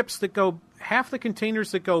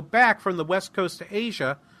containers that go back from the West Coast to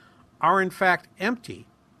Asia are in fact empty.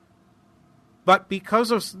 But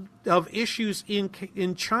because of issues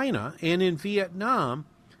in China and in Vietnam,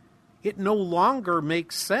 it no longer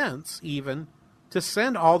makes sense even to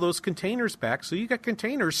send all those containers back. So you got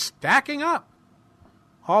containers stacking up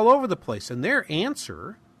all over the place. And their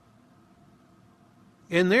answer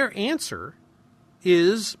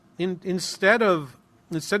is instead of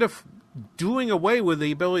doing away with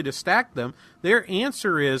the ability to stack them, their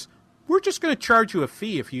answer is we're just going to charge you a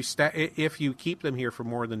fee if you keep them here for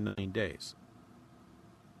more than 9 days.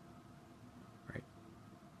 Right?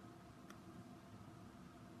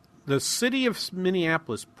 The city of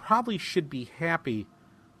Minneapolis probably should be happy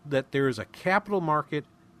that there is a capital market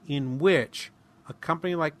in which a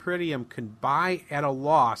company like Pretium can buy at a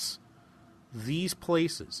loss these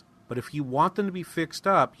places. But if you want them to be fixed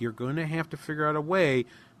up, you're going to have to figure out a way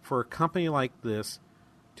for a company like this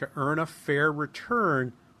to earn a fair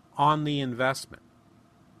return on the investment.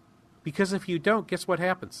 Because if you don't, guess what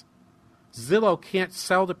happens? Zillow can't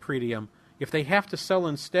sell to Pretium. If they have to sell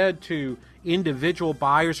instead to individual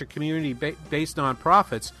buyers or community-based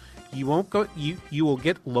nonprofits, you will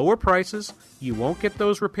get lower prices, you won't get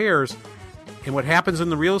those repairs, and what happens in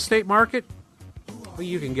the real estate market? Well,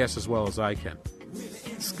 you can guess as well as I can.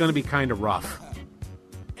 It's going to be kind of rough.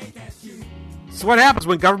 So what happens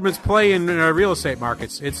when governments play in real estate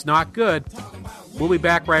markets? It's not good. We'll be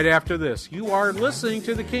back right after this. You are listening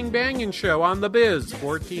to the King Banaian Show on The Biz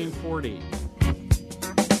 1440.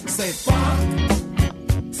 Say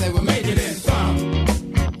funk. Say we make it in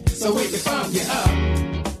funk. So we can funk you up.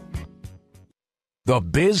 The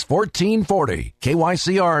Biz 1440,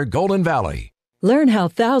 KYCR Golden Valley. Learn how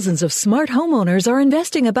thousands of smart homeowners are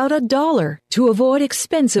investing about $1 to avoid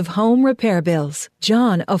expensive home repair bills.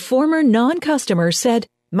 John, a former non-customer, said,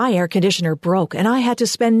 "My air conditioner broke and I had to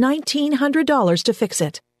spend $1,900 to fix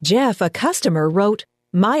it." Jeff, a customer, wrote,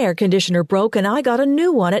 "My air conditioner broke and I got a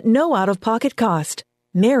new one at no out-of-pocket cost."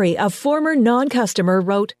 Mary, a former non-customer,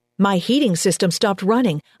 wrote, "My heating system stopped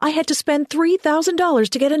running. I had to spend $3,000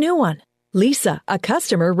 to get a new one." Lisa, a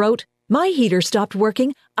customer, wrote, "My heater stopped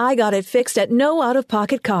working. I got it fixed at no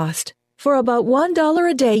out-of-pocket cost." For about $1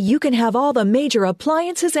 a day, you can have all the major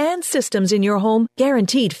appliances and systems in your home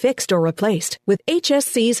guaranteed fixed or replaced with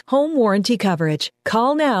HSC's home warranty coverage.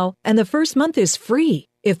 Call now, and the first month is free.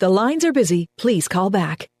 If the lines are busy, please call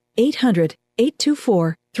back.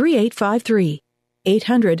 800-824-3853.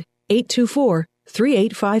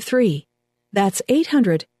 800-824-3853. That's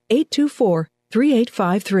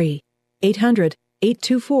 800-824-3853.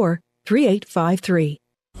 800-824-3853.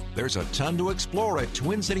 There's a ton to explore at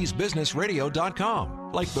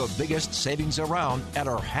TwinCitiesBusinessRadio.com, like the biggest savings around at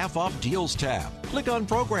our half-off deals tab. Click on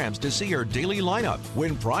programs to see our daily lineup,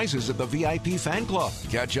 win prizes at the VIP fan club,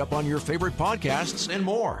 catch up on your favorite podcasts, and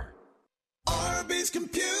more. Arby's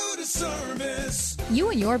Computer Service. You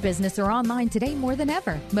and your business are online today more than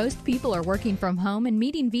ever. Most people are working from home and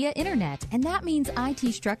meeting via internet, and that means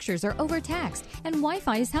IT structures are overtaxed and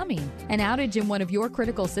Wi-Fi is humming. An outage in one of your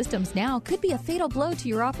critical systems now could be a fatal blow to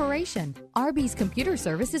your operation. Arby's Computer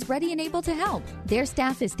Service is ready and able to help. Their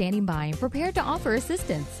staff is standing by and prepared to offer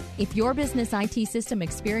assistance. If your business IT system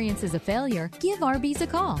experiences a failure, give Arby's a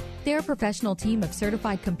call. Their professional team of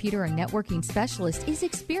certified computer and networking specialists is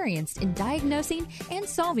experienced in diagnosing and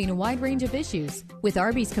solving a wide range of issues. With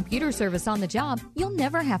Arby's Computer Service on the job, you'll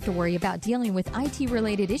never have to worry about dealing with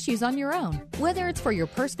IT-related issues on your own, whether it's for your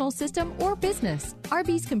personal system or business.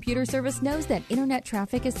 Arby's Computer Service knows that internet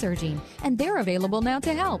traffic is surging, and they're available now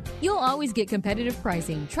to help. You'll always get competitive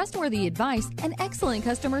pricing, trustworthy advice, and excellent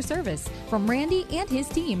customer service from Randy and his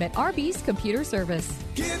team at Arby's Computer Service.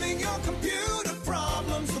 Giving your computer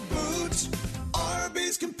problems the boot.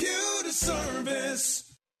 Arby's Computer Service.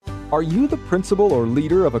 Are you the principal or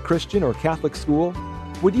leader of a Christian or Catholic school?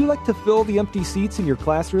 Would you like to fill the empty seats in your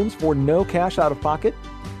classrooms for no cash out of pocket?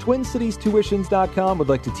 TwinCitiesTuitions.com would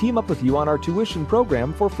like to team up with you on our tuition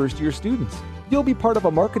program for first-year students. You'll be part of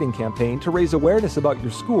a marketing campaign to raise awareness about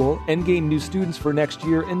your school and gain new students for next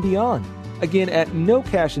year and beyond. Again, at no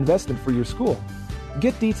cash investment for your school.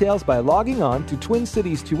 Get details by logging on to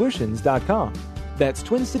TwinCitiesTuitions.com. That's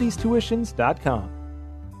TwinCitiesTuitions.com.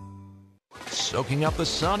 Soaking up the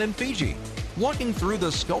sun in Fiji, walking through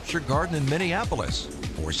the Sculpture Garden in Minneapolis,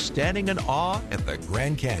 or standing in awe at the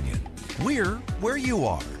Grand Canyon. We're where you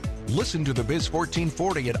are. Listen to the Biz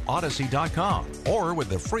 1440 at Odyssey.com or with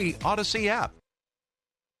the free Odyssey app.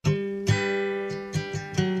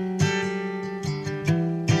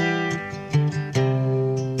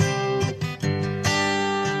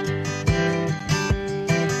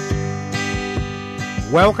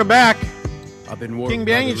 Welcome back. I've been King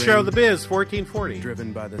Banaian Show, The Biz 1440.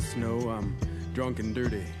 Driven by the snow, I'm drunk and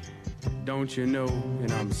dirty. Don't you know? And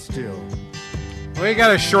I'm still. We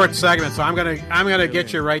got a short segment, so I'm gonna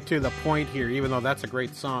get you right to the point here. Even though that's a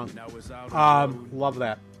great song, love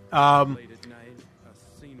that. On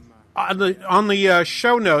the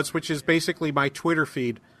show notes, which is basically my Twitter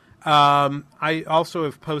feed, I also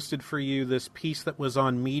have posted for you this piece that was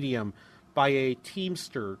on Medium by a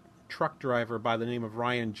Teamster truck driver by the name of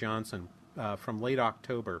Ryan Johnson from late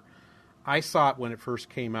October. I saw it when it first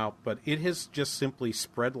came out, but it has just simply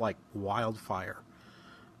spread like wildfire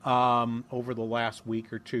over the last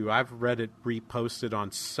week or two. I've read it reposted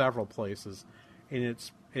on several places, and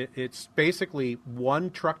it's basically one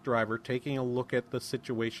truck driver taking a look at the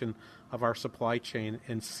situation of our supply chain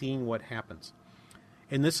and seeing what happens.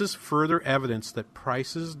 And this is further evidence that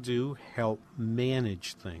prices do help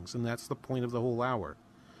manage things, and that's the point of the whole hour.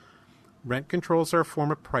 Rent controls are a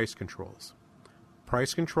form of price controls.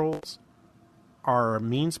 Price controls are a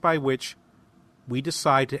means by which we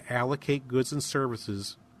decide to allocate goods and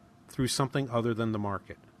services through something other than the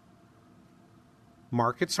market.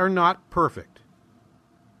 Markets are not perfect,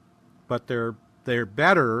 but they're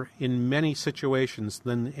better in many situations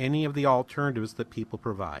than any of the alternatives that people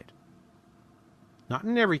provide. Not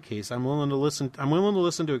in every case. I'm willing to listen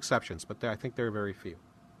to exceptions, but I think there are very few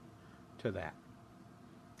to that.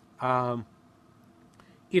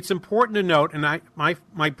 It's important to note, and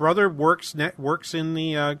my brother works in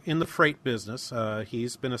the freight business.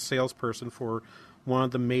 He's been a salesperson for one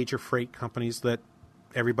of the major freight companies that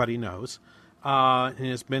everybody knows, and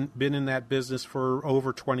has been in that business for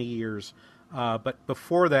over 20 years. But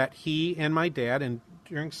before that, he and my dad, and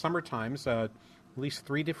during summer times, at least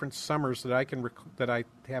 3 different summers that I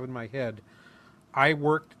have in my head, I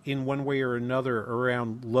worked in one way or another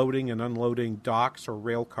around loading and unloading docks or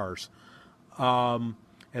rail cars.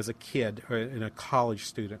 As a kid and a college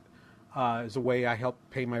student, as a way I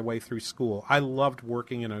helped pay my way through school. I loved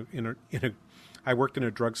working I worked in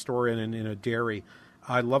a drugstore and in a dairy.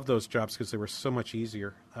 I loved those jobs because they were so much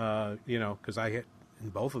easier. Because I had in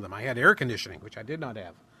both of them, I had air conditioning, which I did not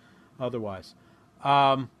have otherwise.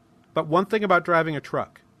 But one thing about driving a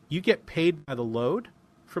truck, you get paid by the load.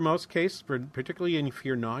 For most cases, particularly if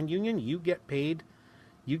you're non-union, you get paid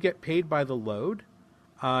by the load.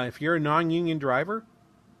 If you're a non-union driver,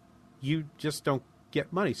 you just don't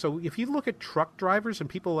get money. So if you look at truck drivers and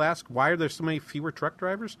people ask, why are there so many fewer truck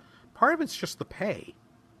drivers? Part of it's just the pay.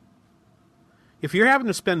 If you're having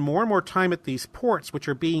to spend more and more time at these ports, which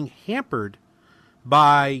are being hampered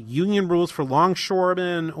by union rules for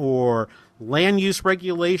longshoremen or land use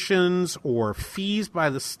regulations or fees by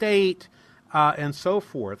the state and so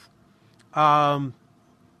forth,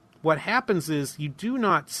 what happens is you do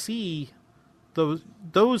not see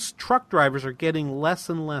those truck drivers are getting less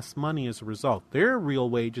and less money as a result. Their real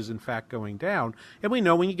wages, in fact, going down. And we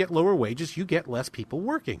know when you get lower wages, you get less people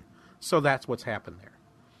working. So that's what's happened there.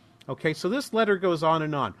 Okay, so this letter goes on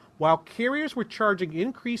and on. While carriers were charging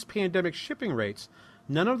increased pandemic shipping rates,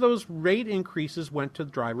 none of those rate increases went to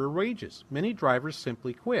driver wages. Many drivers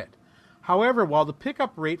simply quit. However, while the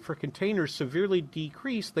pickup rate for containers severely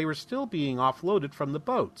decreased, they were still being offloaded from the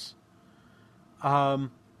boats.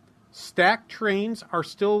 Stacked trains are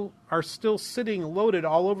still sitting loaded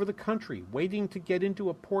all over the country, waiting to get into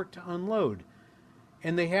a port to unload.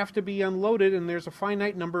 And they have to be unloaded, and there's a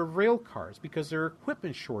finite number of rail cars because there are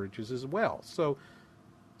equipment shortages as well.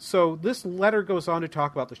 So this letter goes on to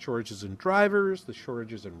talk about the shortages in drivers, the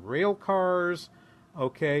shortages in rail cars,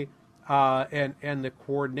 okay, and the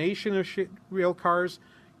coordination of rail cars.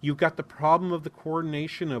 You've got the problem of the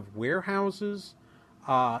coordination of warehouses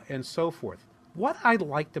and so forth. What I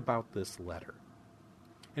liked about this letter,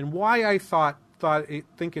 and why I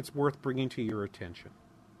think it's worth bringing to your attention,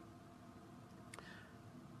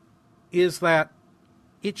 is that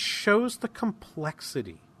it shows the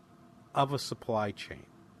complexity of a supply chain.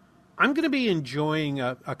 I'm going to be enjoying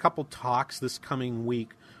a couple talks this coming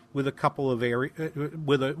week with a couple of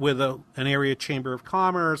an area chamber of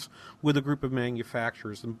commerce, with a group of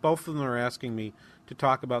manufacturers, and both of them are asking me to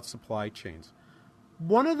talk about supply chains.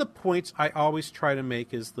 One of the points I always try to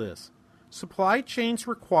make is this. Supply chains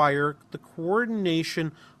require the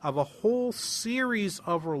coordination of a whole series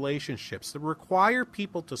of relationships that require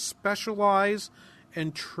people to specialize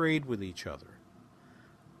and trade with each other.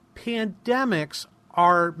 Pandemics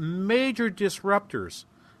are major disruptors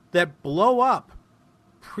that blow up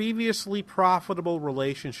previously profitable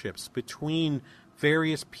relationships between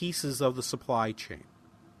various pieces of the supply chain.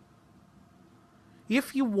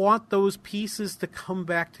 If you want those pieces to come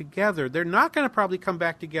back together, they're not going to probably come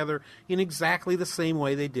back together in exactly the same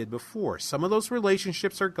way they did before. Some of those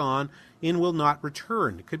relationships are gone and will not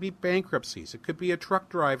return. It could be bankruptcies. It could be a truck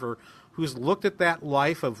driver who's looked at that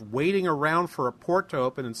life of waiting around for a port to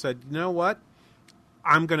open and said, you know what?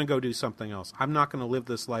 I'm going to go do something else. I'm not going to live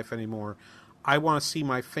this life anymore. I want to see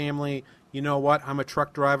my family. You know what? I'm a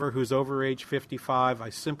truck driver who's over age 55.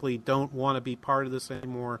 I simply don't want to be part of this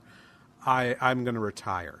anymore. I'm going to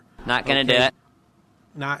retire. Not going to do it.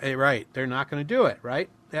 Not right. They're not going to do it,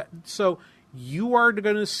 right? So you are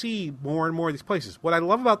going to see more and more of these places. What I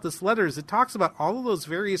love about this letter is it talks about all of those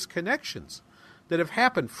various connections that have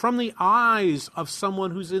happened from the eyes of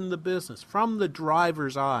someone who's in the business, from the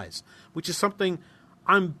driver's eyes, which is something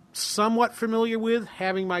I'm somewhat familiar with,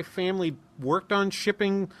 having my family worked on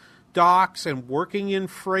shipping docks and working in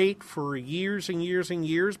freight for years and years and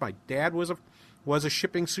years. My dad was a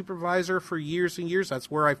shipping supervisor for years and years. That's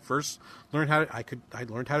where I first learned I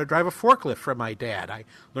learned how to drive a forklift from my dad. I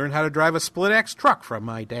learned how to drive a split-X truck from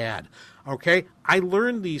my dad. Okay? I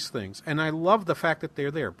learned these things, and I love the fact that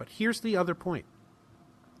they're there. But here's the other point.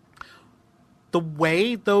 The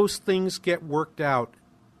way those things get worked out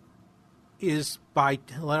is by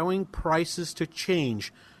allowing prices to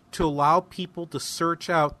change, to allow people to search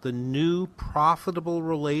out the new profitable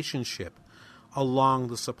relationship along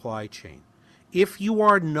the supply chain. If you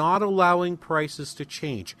are not allowing prices to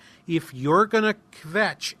change, if you're going to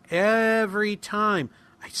kvetch every time,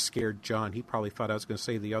 I scared John. He probably thought I was going to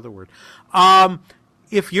say the other word.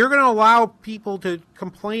 If you're going to allow people to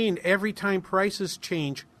complain every time prices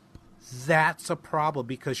change, that's a problem,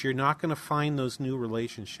 because you're not going to find those new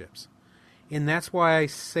relationships. And that's why I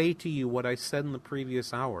say to you what I said in the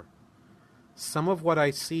previous hour. Some of what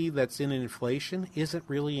I see that's in inflation isn't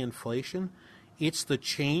really inflation. It's the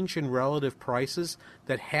change in relative prices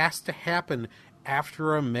that has to happen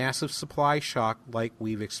after a massive supply shock like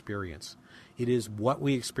we've experienced. It is what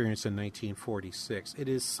we experienced in 1946. It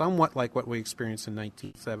is somewhat like what we experienced in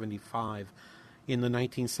 1975, in the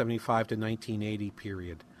 1975 to 1980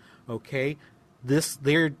 period. Okay?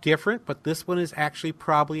 They're different, but this one is actually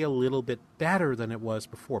probably a little bit better than it was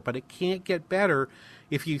before. But it can't get better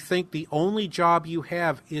if you think the only job you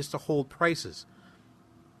have is to hold prices.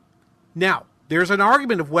 Now, there's an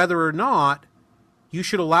argument of whether or not you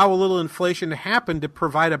should allow a little inflation to happen to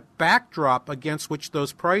provide a backdrop against which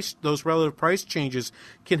those relative price changes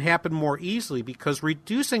can happen more easily, because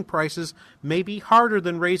reducing prices may be harder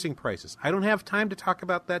than raising prices. I don't have time to talk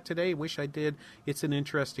about that today. Wish I did. It's an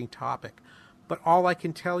interesting topic. But all I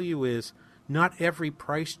can tell you is not every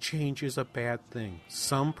price change is a bad thing.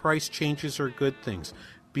 Some price changes are good things,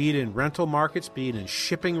 be it in rental markets, be it in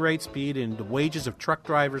shipping rates, be it in the wages of truck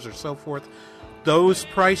drivers or so forth. Those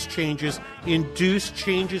price changes induce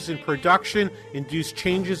changes in production, induce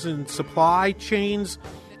changes in supply chains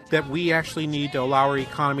that we actually need to allow our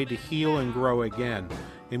economy to heal and grow again.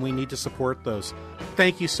 And we need to support those.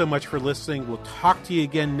 Thank you so much for listening. We'll talk to you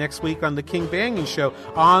again next week on The King Banaian Show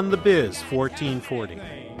on The Biz 1440.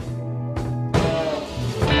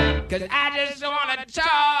 'Cause I just want to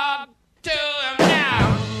talk to him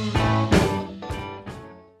now.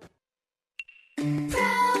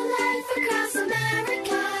 Pro-life across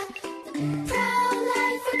America.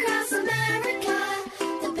 Pro-life across America.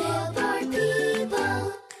 The Billboard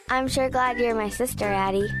people. I'm sure glad you're my sister,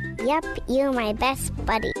 Addie. Yep, you're my best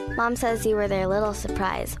buddy. Mom says you were their little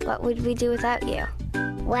surprise. What would we do without you?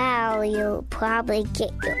 Well, you'll probably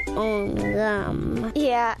get your own gum.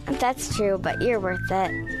 Yeah, that's true, but you're worth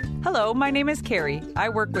it. Hello, my name is Carrie. I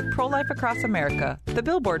work with Pro-Life Across America, the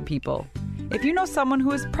Billboard people. If you know someone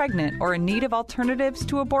who is pregnant or in need of alternatives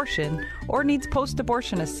to abortion, or needs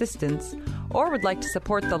post-abortion assistance, or would like to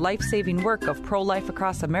support the life-saving work of Pro-Life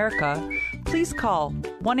Across America, please call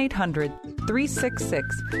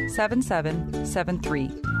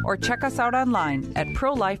 1-800-366-7773 or check us out online at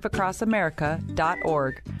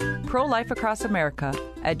prolifeacrossamerica.org. Pro-Life Across America,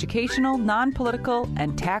 educational, non-political,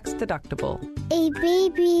 and tax-deductible. A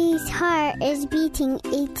baby's heart is beating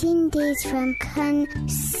 18 days from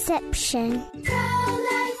conception.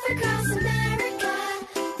 Pro-life across America.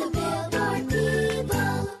 The Billboard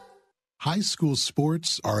people. High school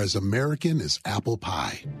sports are as American as apple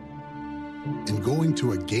pie. And going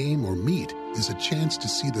to a game or meet is a chance to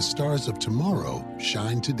see the stars of tomorrow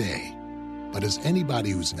shine today. But as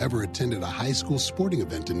anybody who's ever attended a high school sporting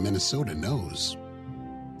event in Minnesota knows,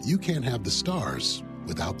 you can't have the stars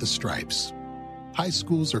without the stripes. High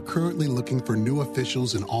schools are currently looking for new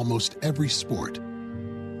officials in almost every sport.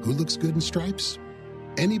 Who looks good in stripes?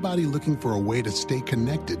 Anybody looking for a way to stay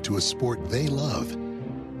connected to a sport they love.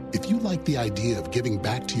 If you like the idea of giving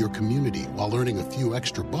back to your community while earning a few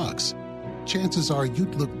extra bucks, chances are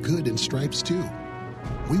you'd look good in stripes too.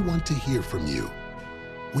 We want to hear from you.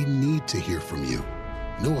 We need to hear from you.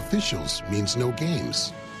 No officials means no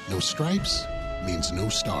games. No stripes means no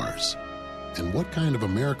stars. And what kind of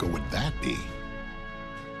America would that be?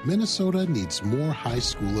 Minnesota needs more high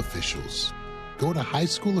school officials. Go to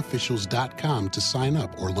highschoolofficials.com to sign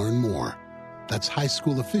up or learn more. That's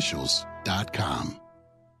highschoolofficials.com.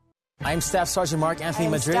 I'm Staff Sergeant Mark Anthony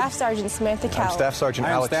Madrid. Staff Sergeant Samantha Cowell. I'm Staff Sergeant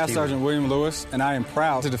Alex Staff Keeley. Sergeant William Lewis, and I am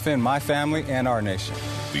proud to defend my family and our nation.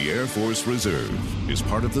 The Air Force Reserve is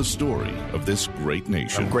part of the story of this great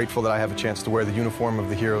nation. I'm grateful that I have a chance to wear the uniform of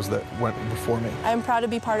the heroes that went before me. I'm proud to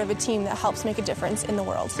be part of a team that helps make a difference in the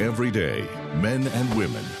world. Every day, men and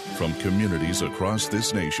women from communities across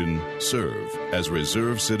this nation serve as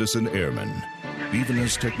Reserve Citizen Airmen. Even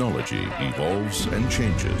as technology evolves and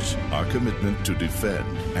changes, our commitment to defend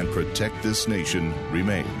and protect this nation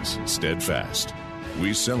remains steadfast.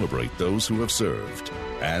 We celebrate those who have served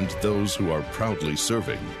and those who are proudly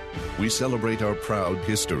serving. We celebrate our proud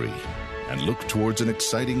history and look towards an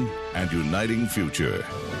exciting and uniting future.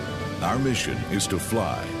 Our mission is to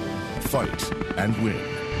fly, fight, and win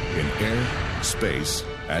in air, space,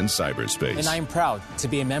 and cyberspace. And I am proud to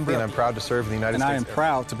be a member. And I'm proud to serve in the United States. And I am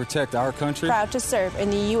proud to protect our country. Proud to serve in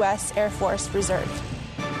the U.S. Air Force Reserve.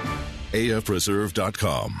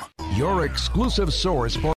 AFReserve.com. Your exclusive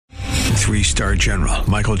source for 3-star General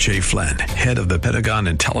Michael J. Flynn, head of the Pentagon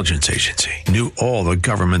Intelligence Agency, knew all the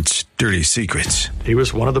government's dirty secrets. He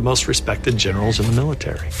was one of the most respected generals in the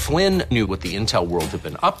military. Flynn knew what the intel world had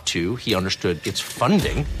been up to. He understood its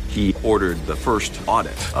funding. He ordered the first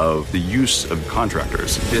audit of the use of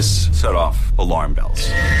contractors. This set off alarm bells.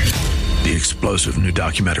 The explosive new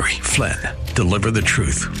documentary, Flynn, Deliver the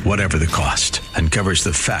Truth, Whatever the Cost, uncovers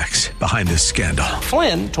the facts behind this scandal.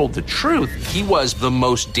 Flynn told the truth. He was the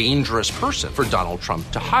most dangerous person for Donald Trump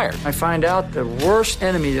to hire. I find out the worst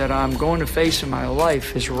enemy that I'm going to face in my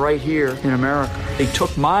life is right here in America. They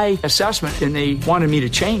took my assessment and they wanted me to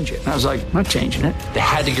change it. And I was like, I'm not changing it. They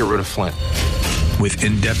had to get rid of Flynn. With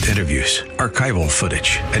in-depth interviews, archival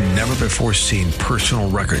footage, and never-before-seen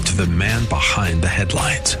personal records of the man behind the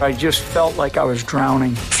headlines. I just felt like I was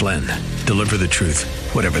drowning. Flynn, Deliver the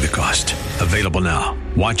Truth, Whatever the Cost. Available now.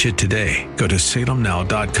 Watch it today. Go to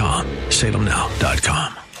salemnow.com.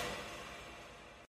 salemnow.com.